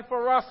provide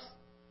for us.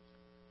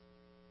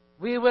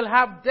 We will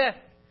have death.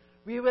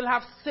 We will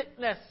have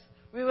sickness.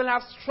 We will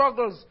have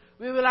struggles.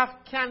 We will have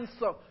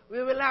cancer.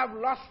 We will have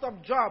loss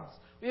of jobs.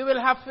 We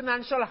will have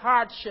financial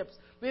hardships.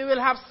 We will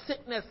have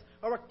sickness.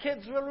 Our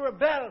kids will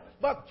rebel.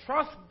 But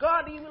trust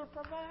God, He will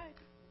provide.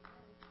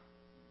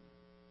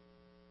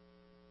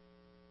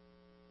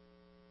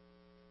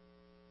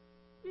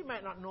 We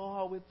might not know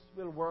how it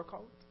will work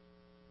out.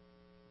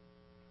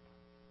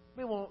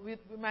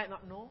 We might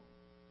not know.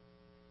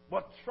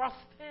 But trust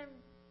Him.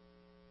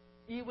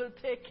 He will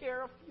take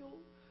care of you.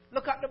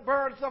 Look at the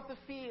birds of the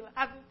field.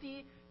 Hasn't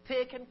He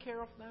taken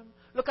care of them?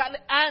 Look at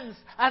the ants.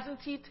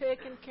 Hasn't He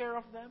taken care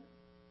of them?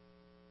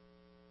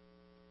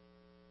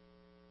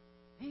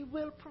 He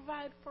will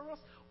provide for us.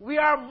 We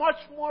are much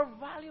more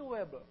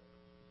valuable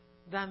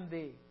than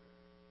they.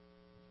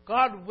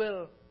 God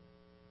will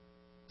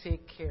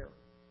take care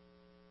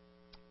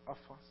of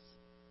us.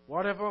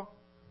 Whatever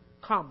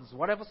comes,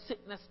 whatever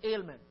sickness,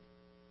 ailment,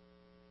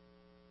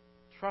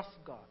 trust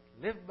God.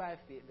 Live by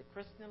faith. The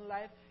Christian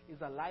life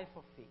is a life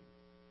of faith.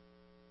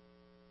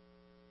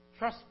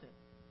 Trust Him.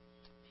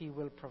 He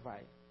will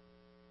provide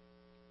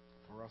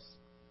for us.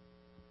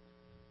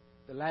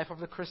 The life of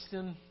the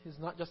Christian is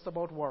not just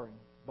about worrying,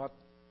 but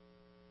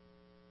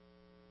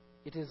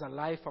it is a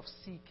life of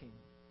seeking,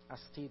 as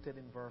stated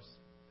in verse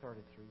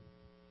 33.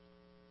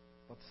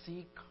 But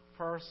seek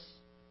first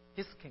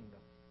His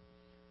kingdom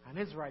and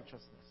His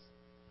righteousness,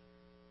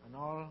 and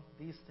all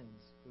these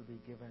things will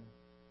be given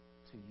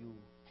to you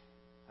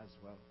as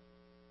well.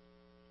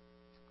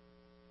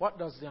 What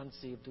does the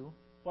unsaved do?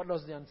 What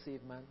does the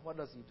unsaved man? What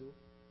does he do?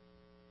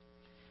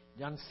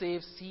 The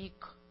unsaved seek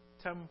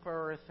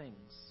temporary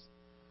things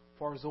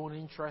for his own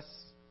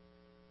interests,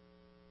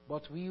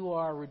 but we who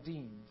are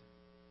redeemed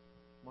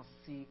must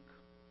seek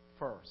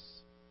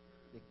first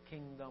the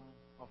kingdom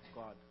of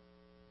God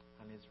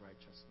and His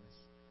righteousness.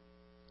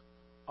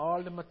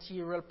 All the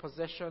material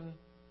possession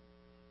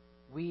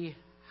we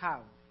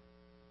have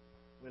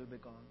will be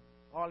gone.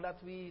 All that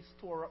we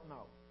store up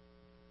now,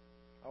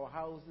 our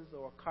houses,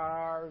 our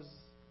cars,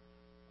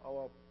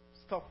 our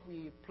stuff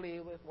we play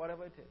with,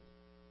 whatever it is,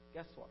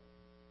 guess what?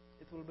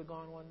 It will be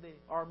gone one day.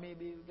 Or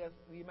maybe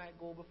we might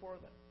go before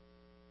then.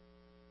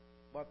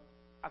 But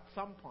at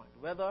some point,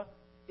 whether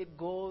it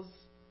goes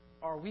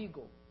or we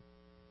go,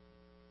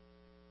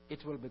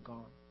 it will be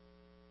gone.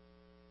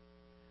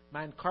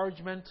 My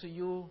encouragement to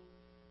you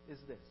is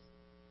this.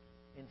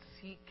 In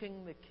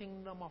seeking the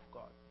kingdom of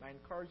God, my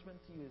encouragement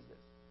to you is this.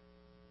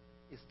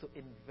 Is to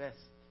invest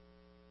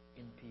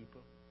in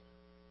people.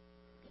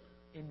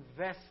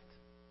 Invest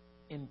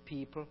in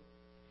people.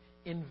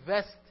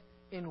 Invest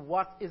in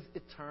what is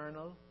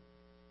eternal.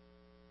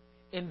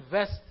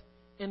 Invest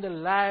in the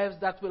lives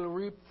that will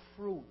reap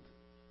fruit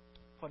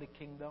for the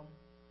kingdom.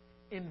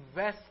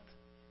 Invest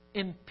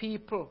in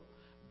people.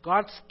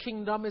 God's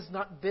kingdom is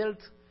not built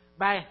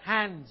by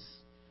hands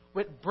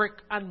with brick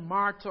and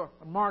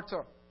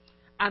mortar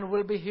and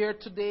will be here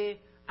today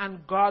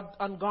and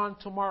gone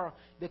tomorrow.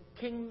 The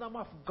kingdom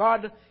of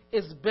God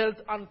is built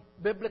on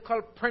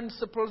biblical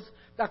principles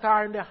that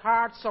are in the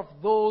hearts of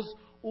those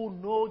who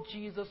know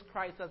Jesus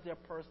Christ as their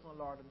personal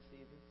Lord and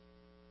Savior.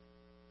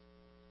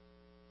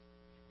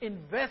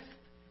 Invest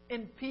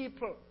in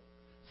people.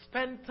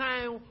 Spend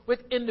time with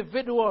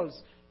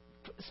individuals.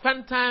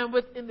 Spend time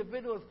with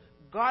individuals.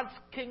 God's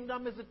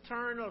kingdom is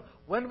eternal.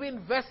 When we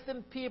invest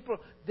in people,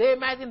 they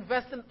might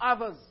invest in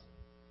others.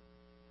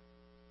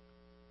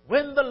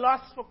 Win the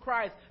lost for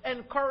Christ.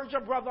 Encourage a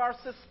brother or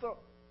sister.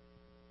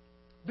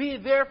 Be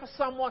there for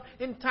someone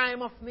in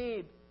time of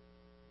need.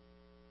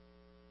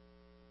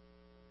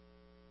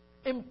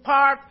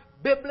 Impart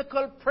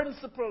biblical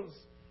principles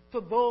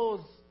to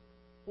those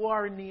who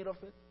are in need of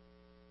it.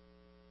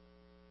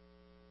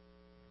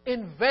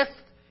 Invest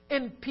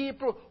in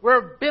people.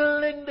 We're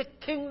building the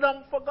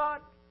kingdom for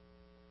God.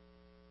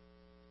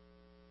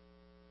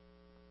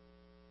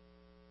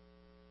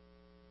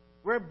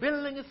 We're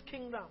building His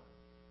kingdom.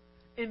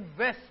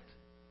 Invest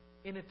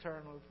in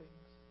eternal things.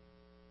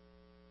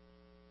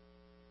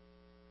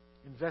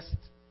 Invest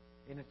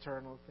in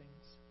eternal things.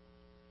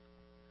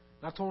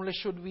 Not only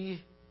should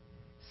we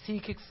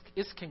seek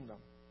His kingdom,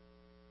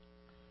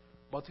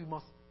 but we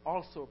must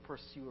also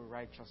pursue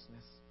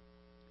righteousness.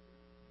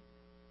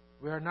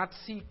 We are not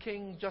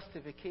seeking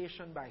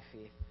justification by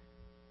faith.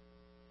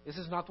 This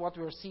is not what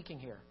we are seeking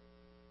here.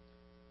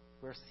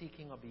 We're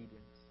seeking obedience.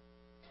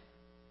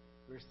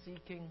 We're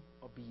seeking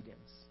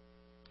obedience.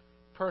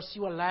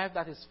 Pursue a life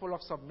that is full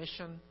of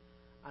submission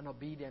and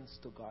obedience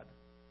to God.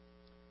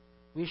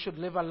 We should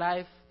live a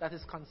life that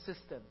is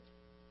consistent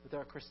with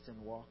our Christian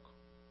walk.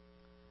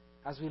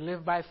 As we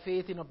live by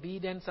faith in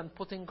obedience and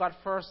putting God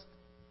first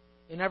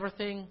in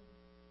everything,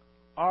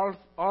 all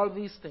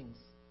these things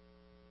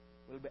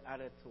will be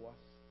added to us.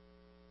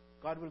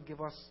 God will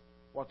give us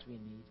what we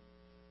need.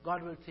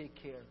 God will take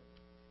care.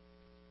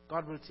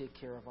 God will take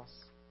care of us.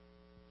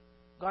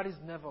 God is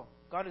never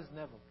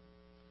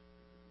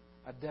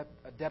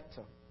a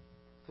debtor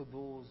to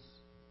those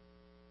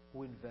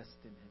who invest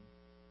in Him.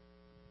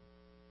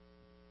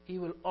 He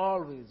will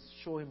always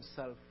show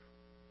Himself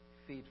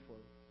faithful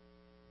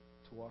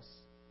to us,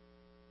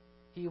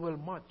 He will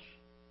much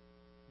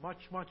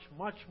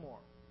more,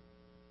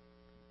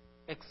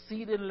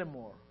 exceedingly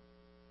more,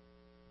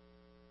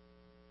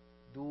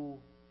 do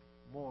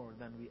more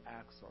than we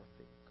ask or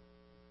think.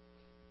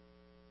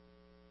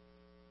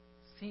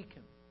 Seek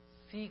Him.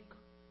 Seek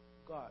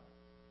God.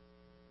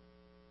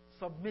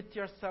 Submit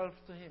yourself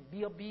to Him.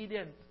 Be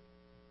obedient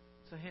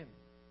to Him.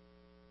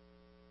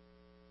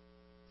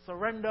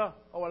 Surrender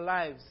our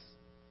lives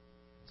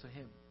to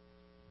Him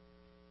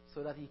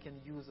so that He can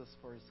use us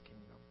for His kingdom.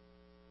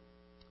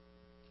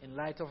 In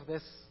light of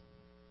this,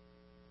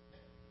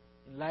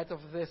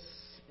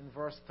 in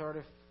verse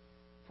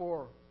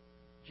 34,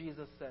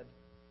 Jesus said,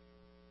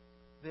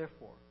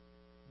 therefore,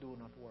 do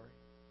not worry.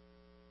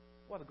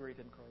 What a great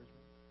encouragement.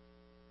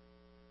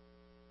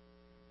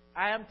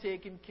 I am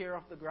taking care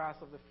of the grass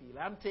of the field.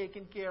 I am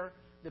taking care of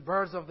the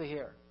birds of the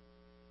air.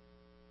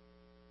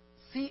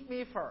 Seek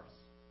me first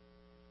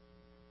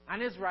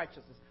and His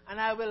righteousness, and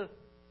I will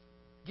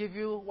give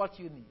you what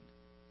you need.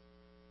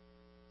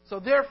 So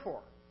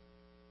therefore,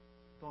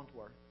 don't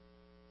worry.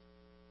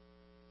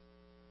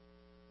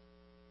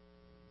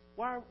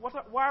 Why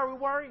are we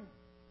worrying?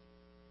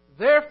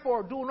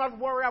 Therefore, do not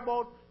worry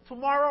about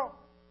tomorrow.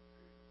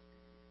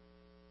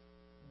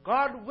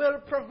 God will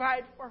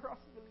provide for us,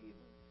 believers.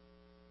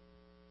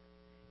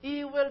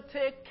 He will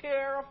take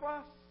care of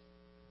us.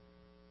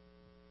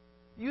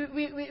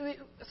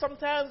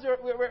 Sometimes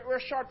we're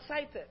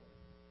short-sighted,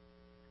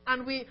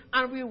 and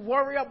we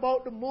worry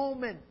about the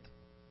moment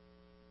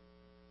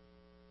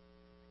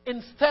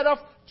instead of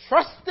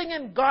trusting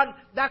in God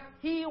that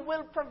He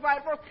will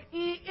provide for us.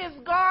 He is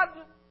God.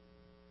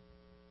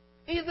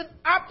 He's in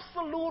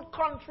absolute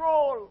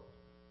control.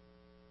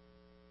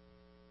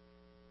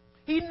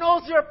 He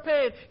knows your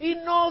pain. He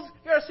knows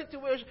your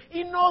situation.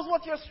 He knows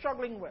what you're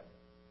struggling with.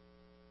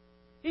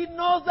 He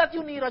knows that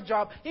you need a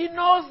job. He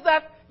knows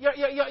that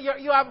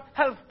you have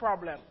health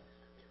problems.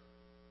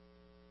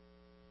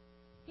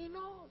 He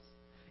knows.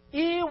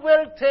 He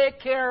will take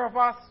care of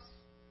us.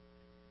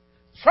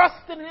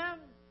 Trust in Him.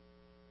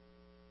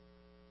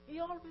 He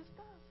always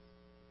does.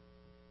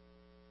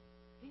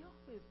 He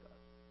always does.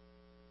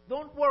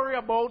 Don't worry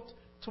about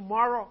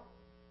tomorrow.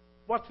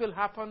 What will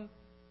happen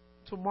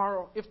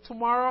tomorrow? If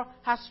tomorrow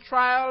has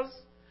trials,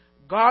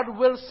 God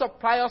will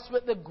supply us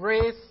with the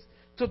grace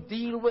to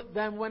deal with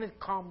them when it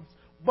comes.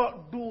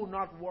 But do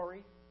not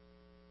worry.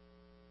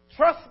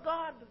 Trust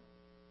God.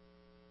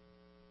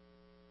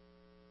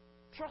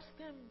 Trust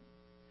Him.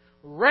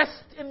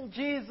 Rest in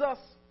Jesus.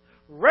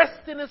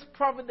 Rest in His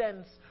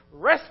providence.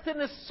 Rest in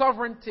His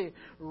sovereignty.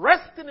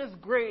 Rest in His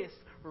grace.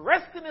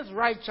 Rest in His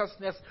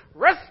righteousness.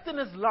 Rest in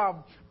His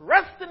love.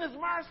 Rest in His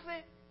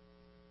mercy.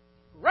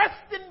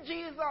 Rest in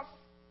Jesus.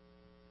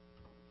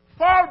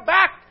 Fall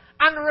back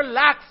and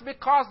relax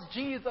because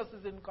Jesus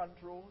is in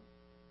control.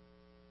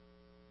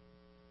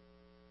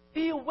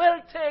 He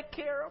will take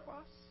care of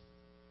us.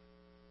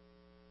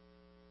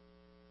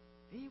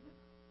 He will.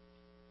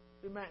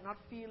 We might not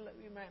feel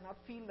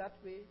that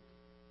way.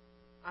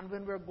 And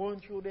when we're going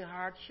through the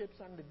hardships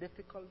and the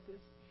difficulties,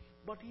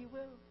 but He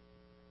will.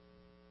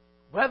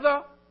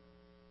 Whether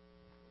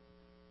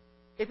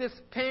it is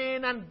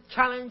pain and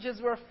challenges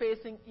we're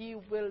facing, He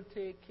will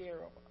take care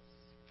of us.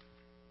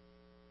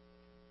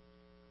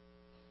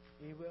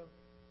 He will.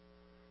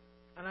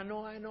 And I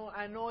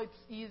know it's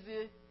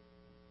easy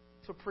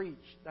to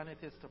preach than it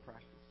is to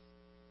practice.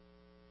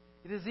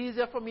 It is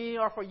easier for me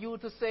or for you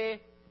to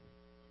say,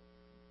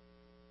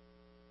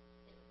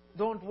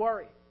 don't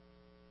worry.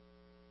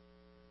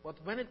 But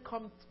when it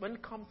comes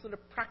to the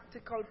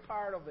practical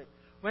part of it,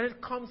 when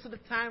it comes to the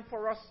time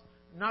for us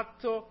not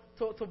to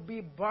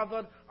be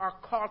bothered or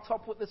caught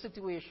up with the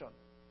situation,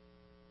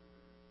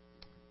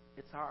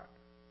 it's hard.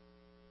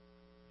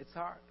 It's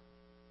hard.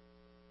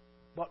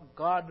 But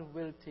God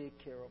will take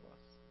care of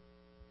us.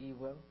 He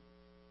will.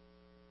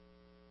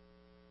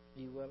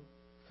 He will.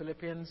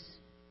 Philippians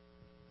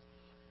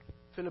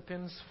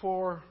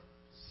 4,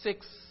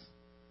 6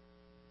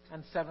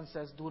 and 7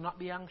 says, do not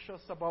be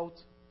anxious about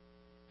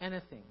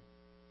anything,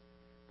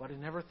 but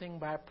in everything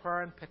by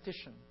prayer and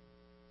petition,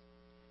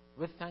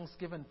 with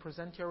thanksgiving,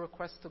 present your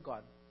requests to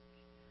God,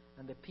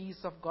 and the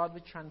peace of God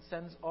which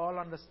transcends all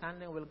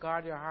understanding will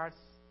guard your hearts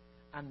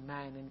and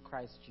mind in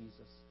Christ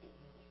Jesus.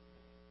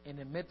 In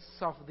the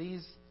midst of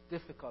these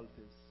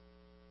difficulties,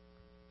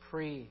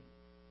 pray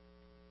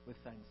with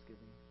thanksgiving.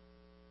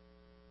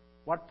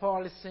 What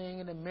Paul is saying,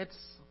 in the midst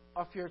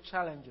of your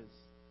challenges,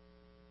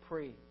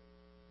 pray.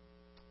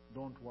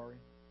 Don't worry.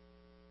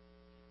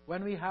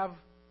 When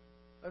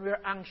we're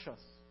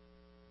anxious,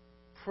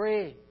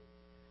 pray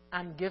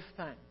and give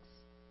thanks.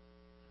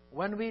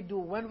 When we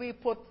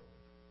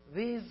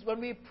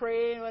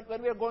pray,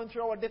 when we're going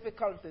through our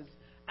difficulties,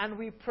 and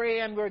we pray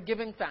and we're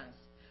giving thanks,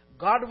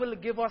 God will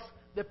give us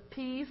the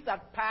peace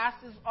that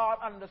passes all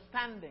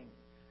understanding,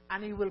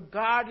 and He will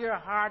guard your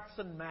hearts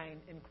and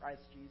mind in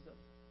Christ Jesus.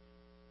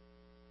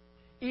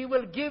 He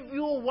will give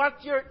you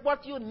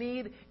what you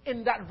need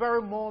in that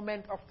very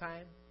moment of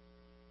time.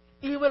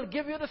 He will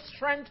give you the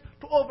strength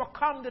to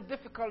overcome the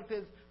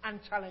difficulties and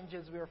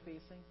challenges we are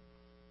facing.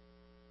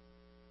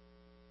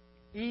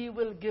 He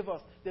will give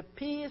us. The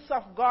peace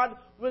of God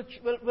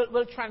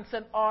will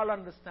transcend all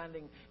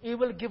understanding. He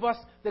will give us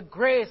the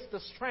grace, the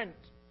strength.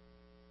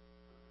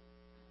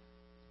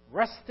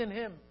 Rest in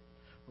Him.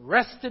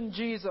 Rest in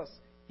Jesus.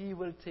 He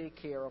will take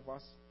care of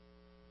us.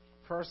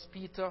 1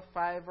 Peter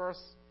 5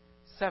 verse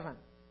 7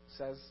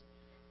 says,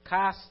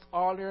 cast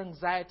all your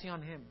anxiety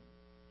on Him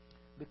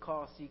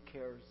because He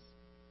cares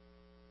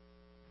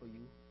for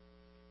you.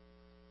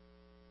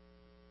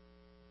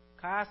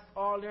 Cast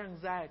all your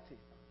anxiety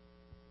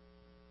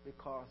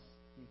because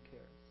He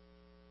cares.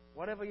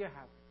 Whatever you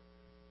have,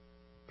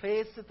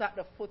 place it at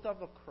the foot of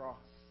the cross.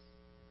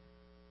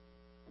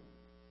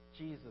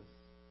 Jesus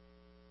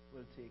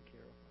will take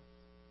care of us.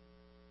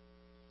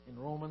 In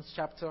Romans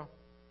chapter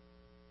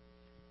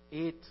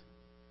 8,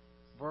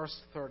 verse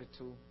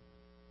 32,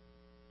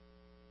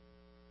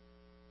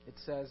 it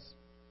says,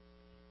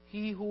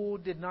 He who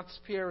did not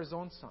spare His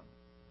own Son,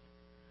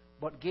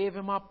 but gave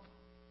Him up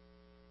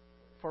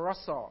for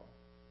us all,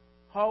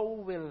 how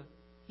will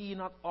He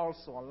not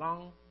also,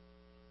 along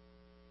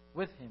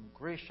with Him,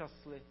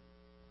 graciously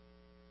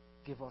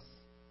give us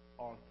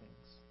all things?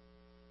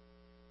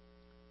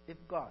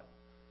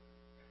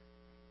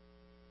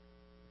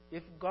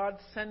 If God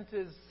sent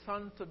His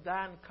Son to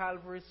die on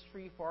Calvary's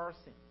tree for our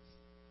sins,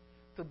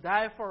 to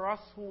die for us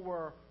who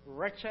were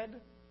wretched,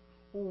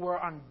 who were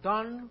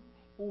undone,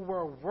 who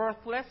were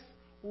worthless,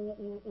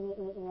 who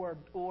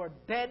were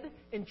dead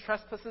in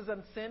trespasses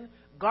and sin,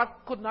 God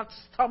could not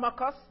stomach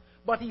us,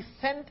 but He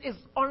sent His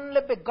only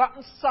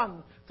begotten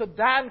Son to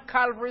die on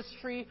Calvary's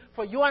tree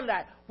for you and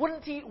I.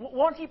 Won't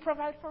He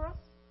provide for us?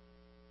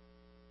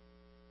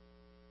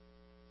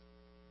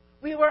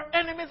 We were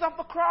enemies of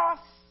the cross.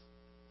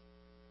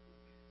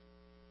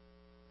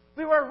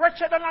 We were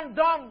wretched and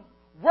undone,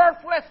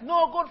 worthless,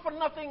 no good for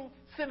nothing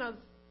sinners.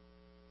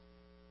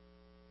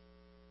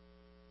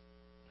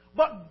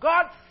 But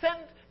God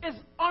sent His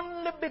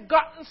only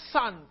begotten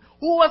Son,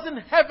 who was in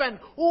heaven,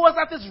 who was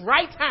at His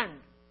right hand,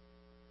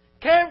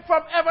 came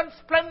from heaven's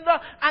splendor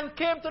and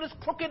came to this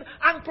crooked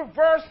and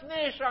perverse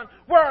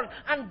world,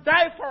 and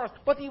died for us.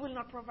 But He will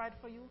not provide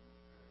for you.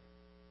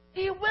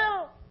 He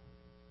will.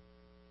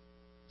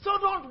 So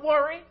don't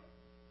worry.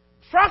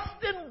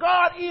 Trust in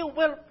God. He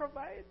will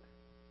provide.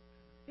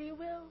 He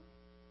will.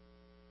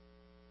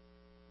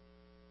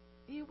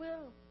 He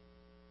will.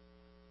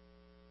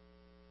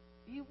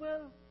 He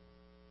will.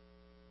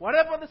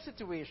 Whatever the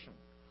situation,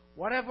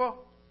 whatever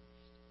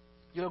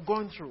you're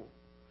going through,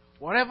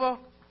 whatever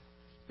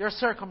your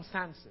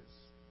circumstances,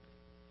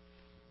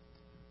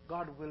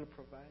 God will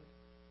provide.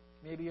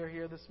 Maybe you're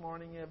here this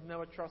morning, you have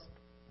never trusted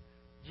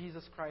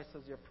Jesus Christ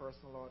as your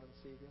personal Lord and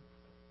Savior.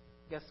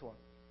 Guess what?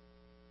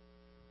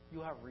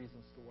 You have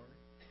reasons to worry.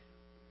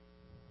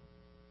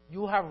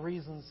 You have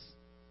reasons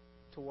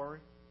to worry.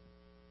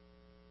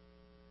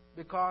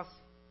 Because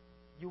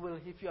you will,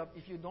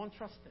 if you don't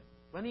trust Him,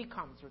 when He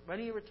comes, when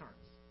He returns,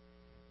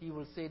 He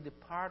will say,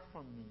 depart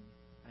from me,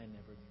 I never knew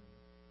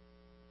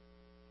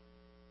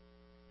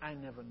you. I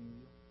never knew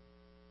you.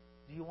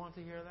 Do you want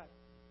to hear that?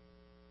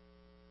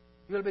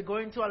 You will be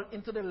going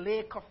into the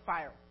lake of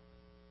fire.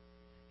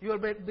 You will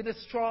be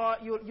destroyed.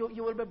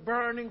 You will be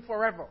burning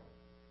forever.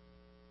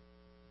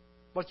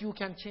 But you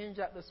can change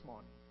that this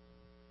morning.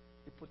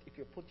 If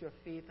you put your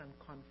faith and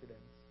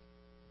confidence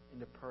in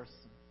the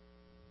person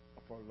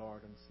of our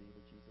Lord and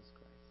Savior Jesus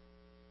Christ.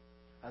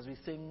 As we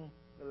sing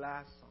the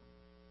last song,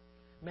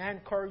 may I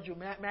encourage you,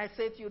 may I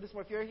say to you this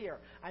morning, if you're here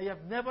and you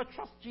have never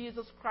trusted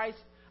Jesus Christ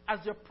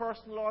as your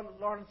personal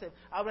Lord and Savior,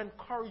 I will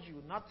encourage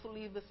you not to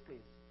leave this place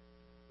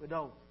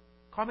without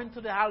coming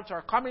to the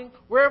altar, coming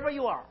wherever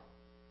you are,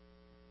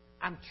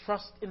 and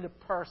trust in the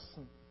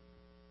person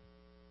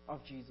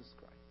of Jesus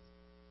Christ.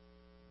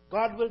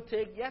 God will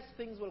yes,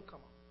 things will come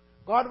up.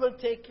 God will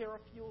take care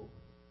of you.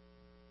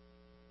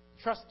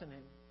 Trust in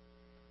Him.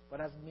 But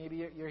as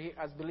maybe you're here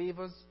as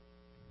believers,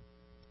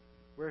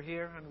 we're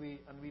here and we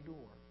do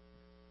worry.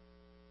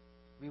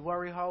 We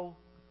worry how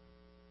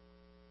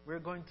we're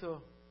going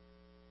to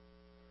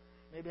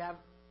maybe have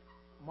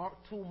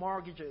two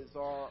mortgages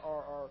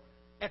or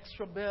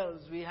extra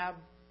bills. We have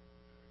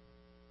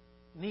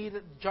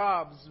needed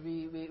jobs.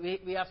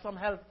 We have some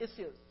health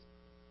issues.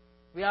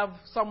 We have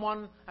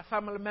a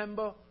family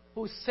member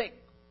who's sick.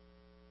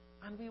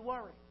 And we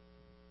worry.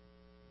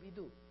 We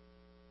do.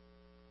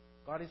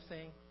 God is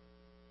saying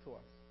to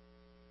us,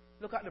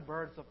 look at the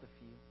birds of the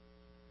field.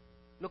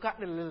 Look at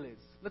the lilies.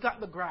 Look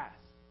at the grass.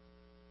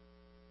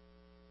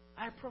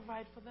 I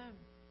provide for them.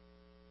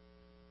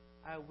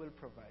 I will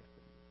provide for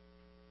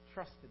you.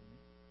 Trust in me.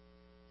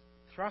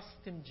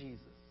 Trust in Jesus.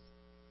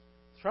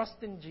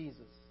 Trust in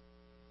Jesus.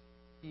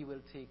 He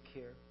will take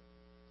care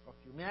of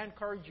you. May I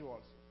encourage you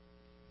also,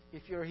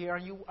 if you're here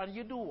and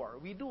you do worry,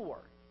 we do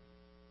worry,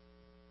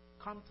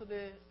 come to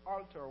the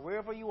altar,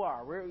 wherever you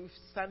are, where you're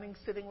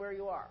sitting where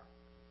you are.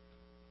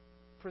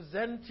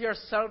 Present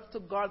yourself to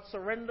God,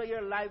 surrender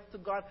your life to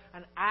God,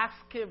 and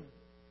ask Him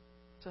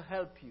to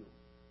help you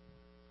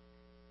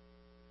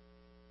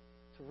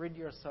to rid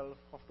yourself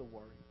of the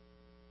worry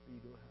you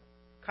do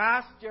have.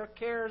 Cast your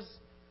cares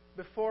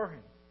before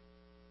Him.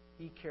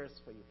 He cares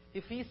for you.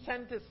 If He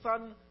sent His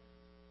Son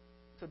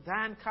to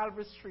die on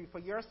Calvary's tree for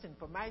your sin,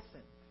 for my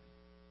sin,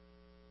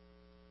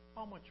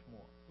 how much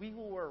more? We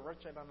who were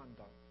wretched and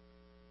undone.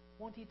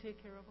 Won't He take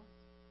care of us?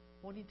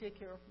 Won't He take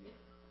care of you?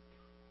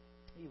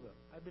 He will.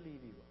 I believe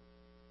He will.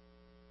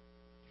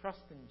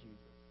 Trust in Jesus.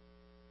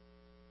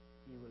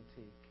 He will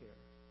take care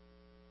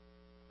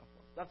of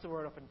us. That's a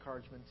word of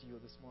encouragement to you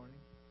this morning.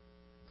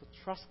 So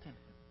trust in Him.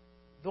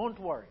 Don't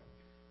worry.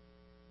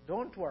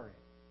 Don't worry,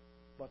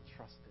 but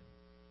trust Him.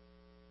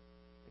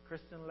 The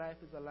Christian life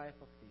is a life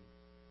of faith.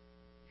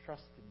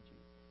 Trust in Jesus.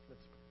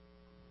 Let's pray.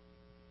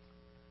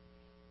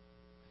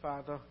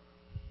 Father,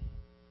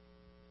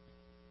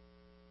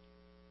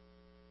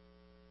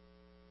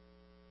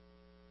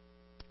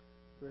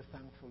 we're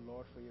thankful,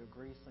 Lord, for your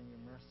grace and your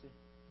mercy.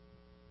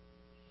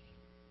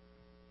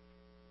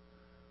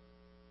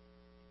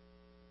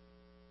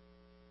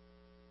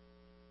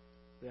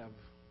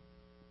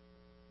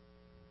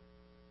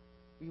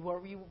 We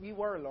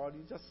were, Lord.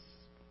 You just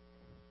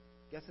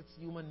guess it's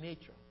human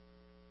nature.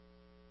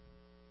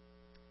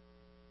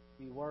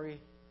 We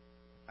worry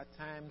at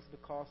times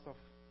because of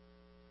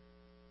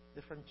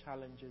different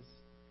challenges,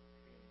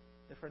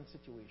 different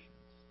situations.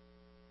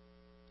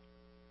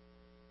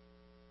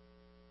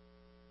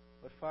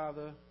 But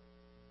Father,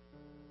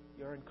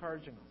 you're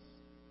encouraging us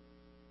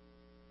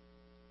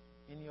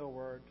in your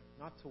word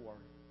not to worry,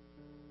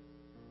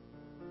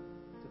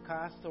 to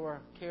cast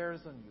our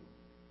cares on you,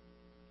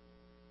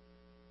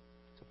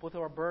 to put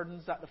our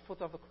burdens at the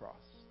foot of the cross,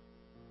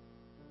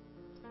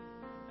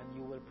 and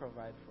you will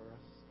provide for us.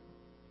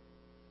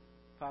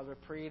 Father,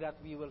 pray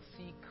that we will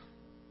seek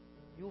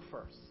you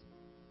first.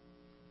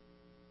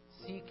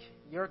 Seek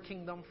your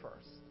kingdom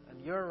first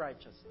and your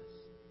righteousness.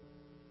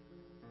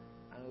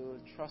 And we will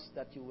trust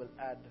that you will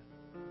add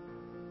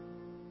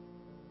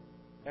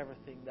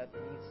everything that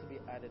needs to be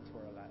added to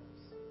our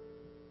lives.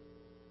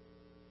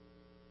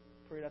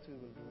 Pray that we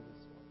will do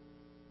this one.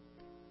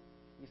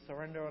 We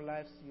surrender our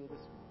lives to you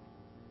this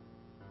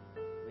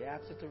morning. We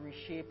ask you to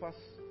reshape us,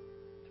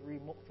 to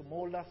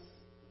mold us,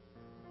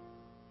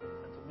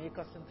 and to make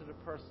us into the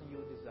person you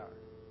desire.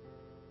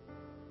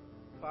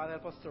 Father,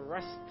 help us to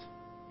rest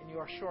in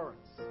your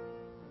assurance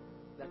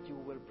that you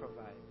will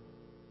provide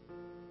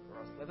for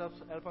us.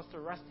 Help us to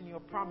rest in your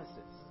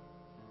promises.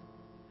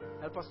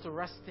 Help us to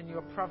rest in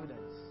your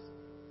providence.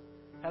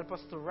 Help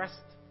us to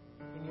rest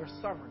in your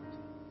sovereignty.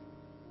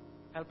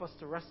 Help us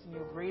to rest in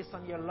your grace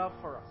and your love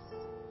for us,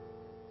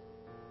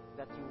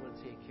 that you will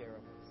take care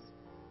of us.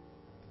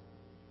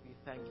 We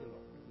thank you,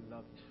 Lord. We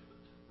love you.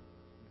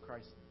 In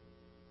Christ's name.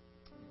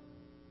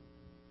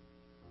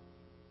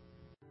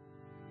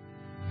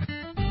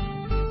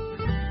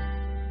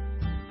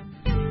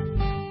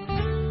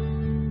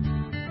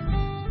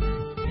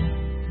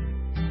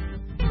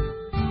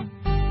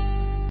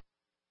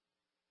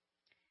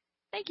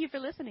 Thank you for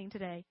listening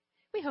today.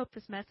 We hope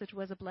this message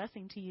was a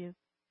blessing to you.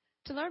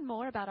 To learn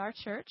more about our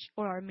church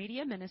or our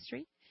media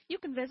ministry, you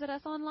can visit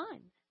us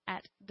online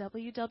at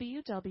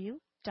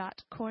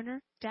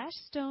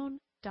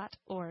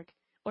www.corner-stone.org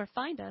or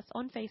find us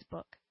on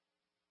Facebook.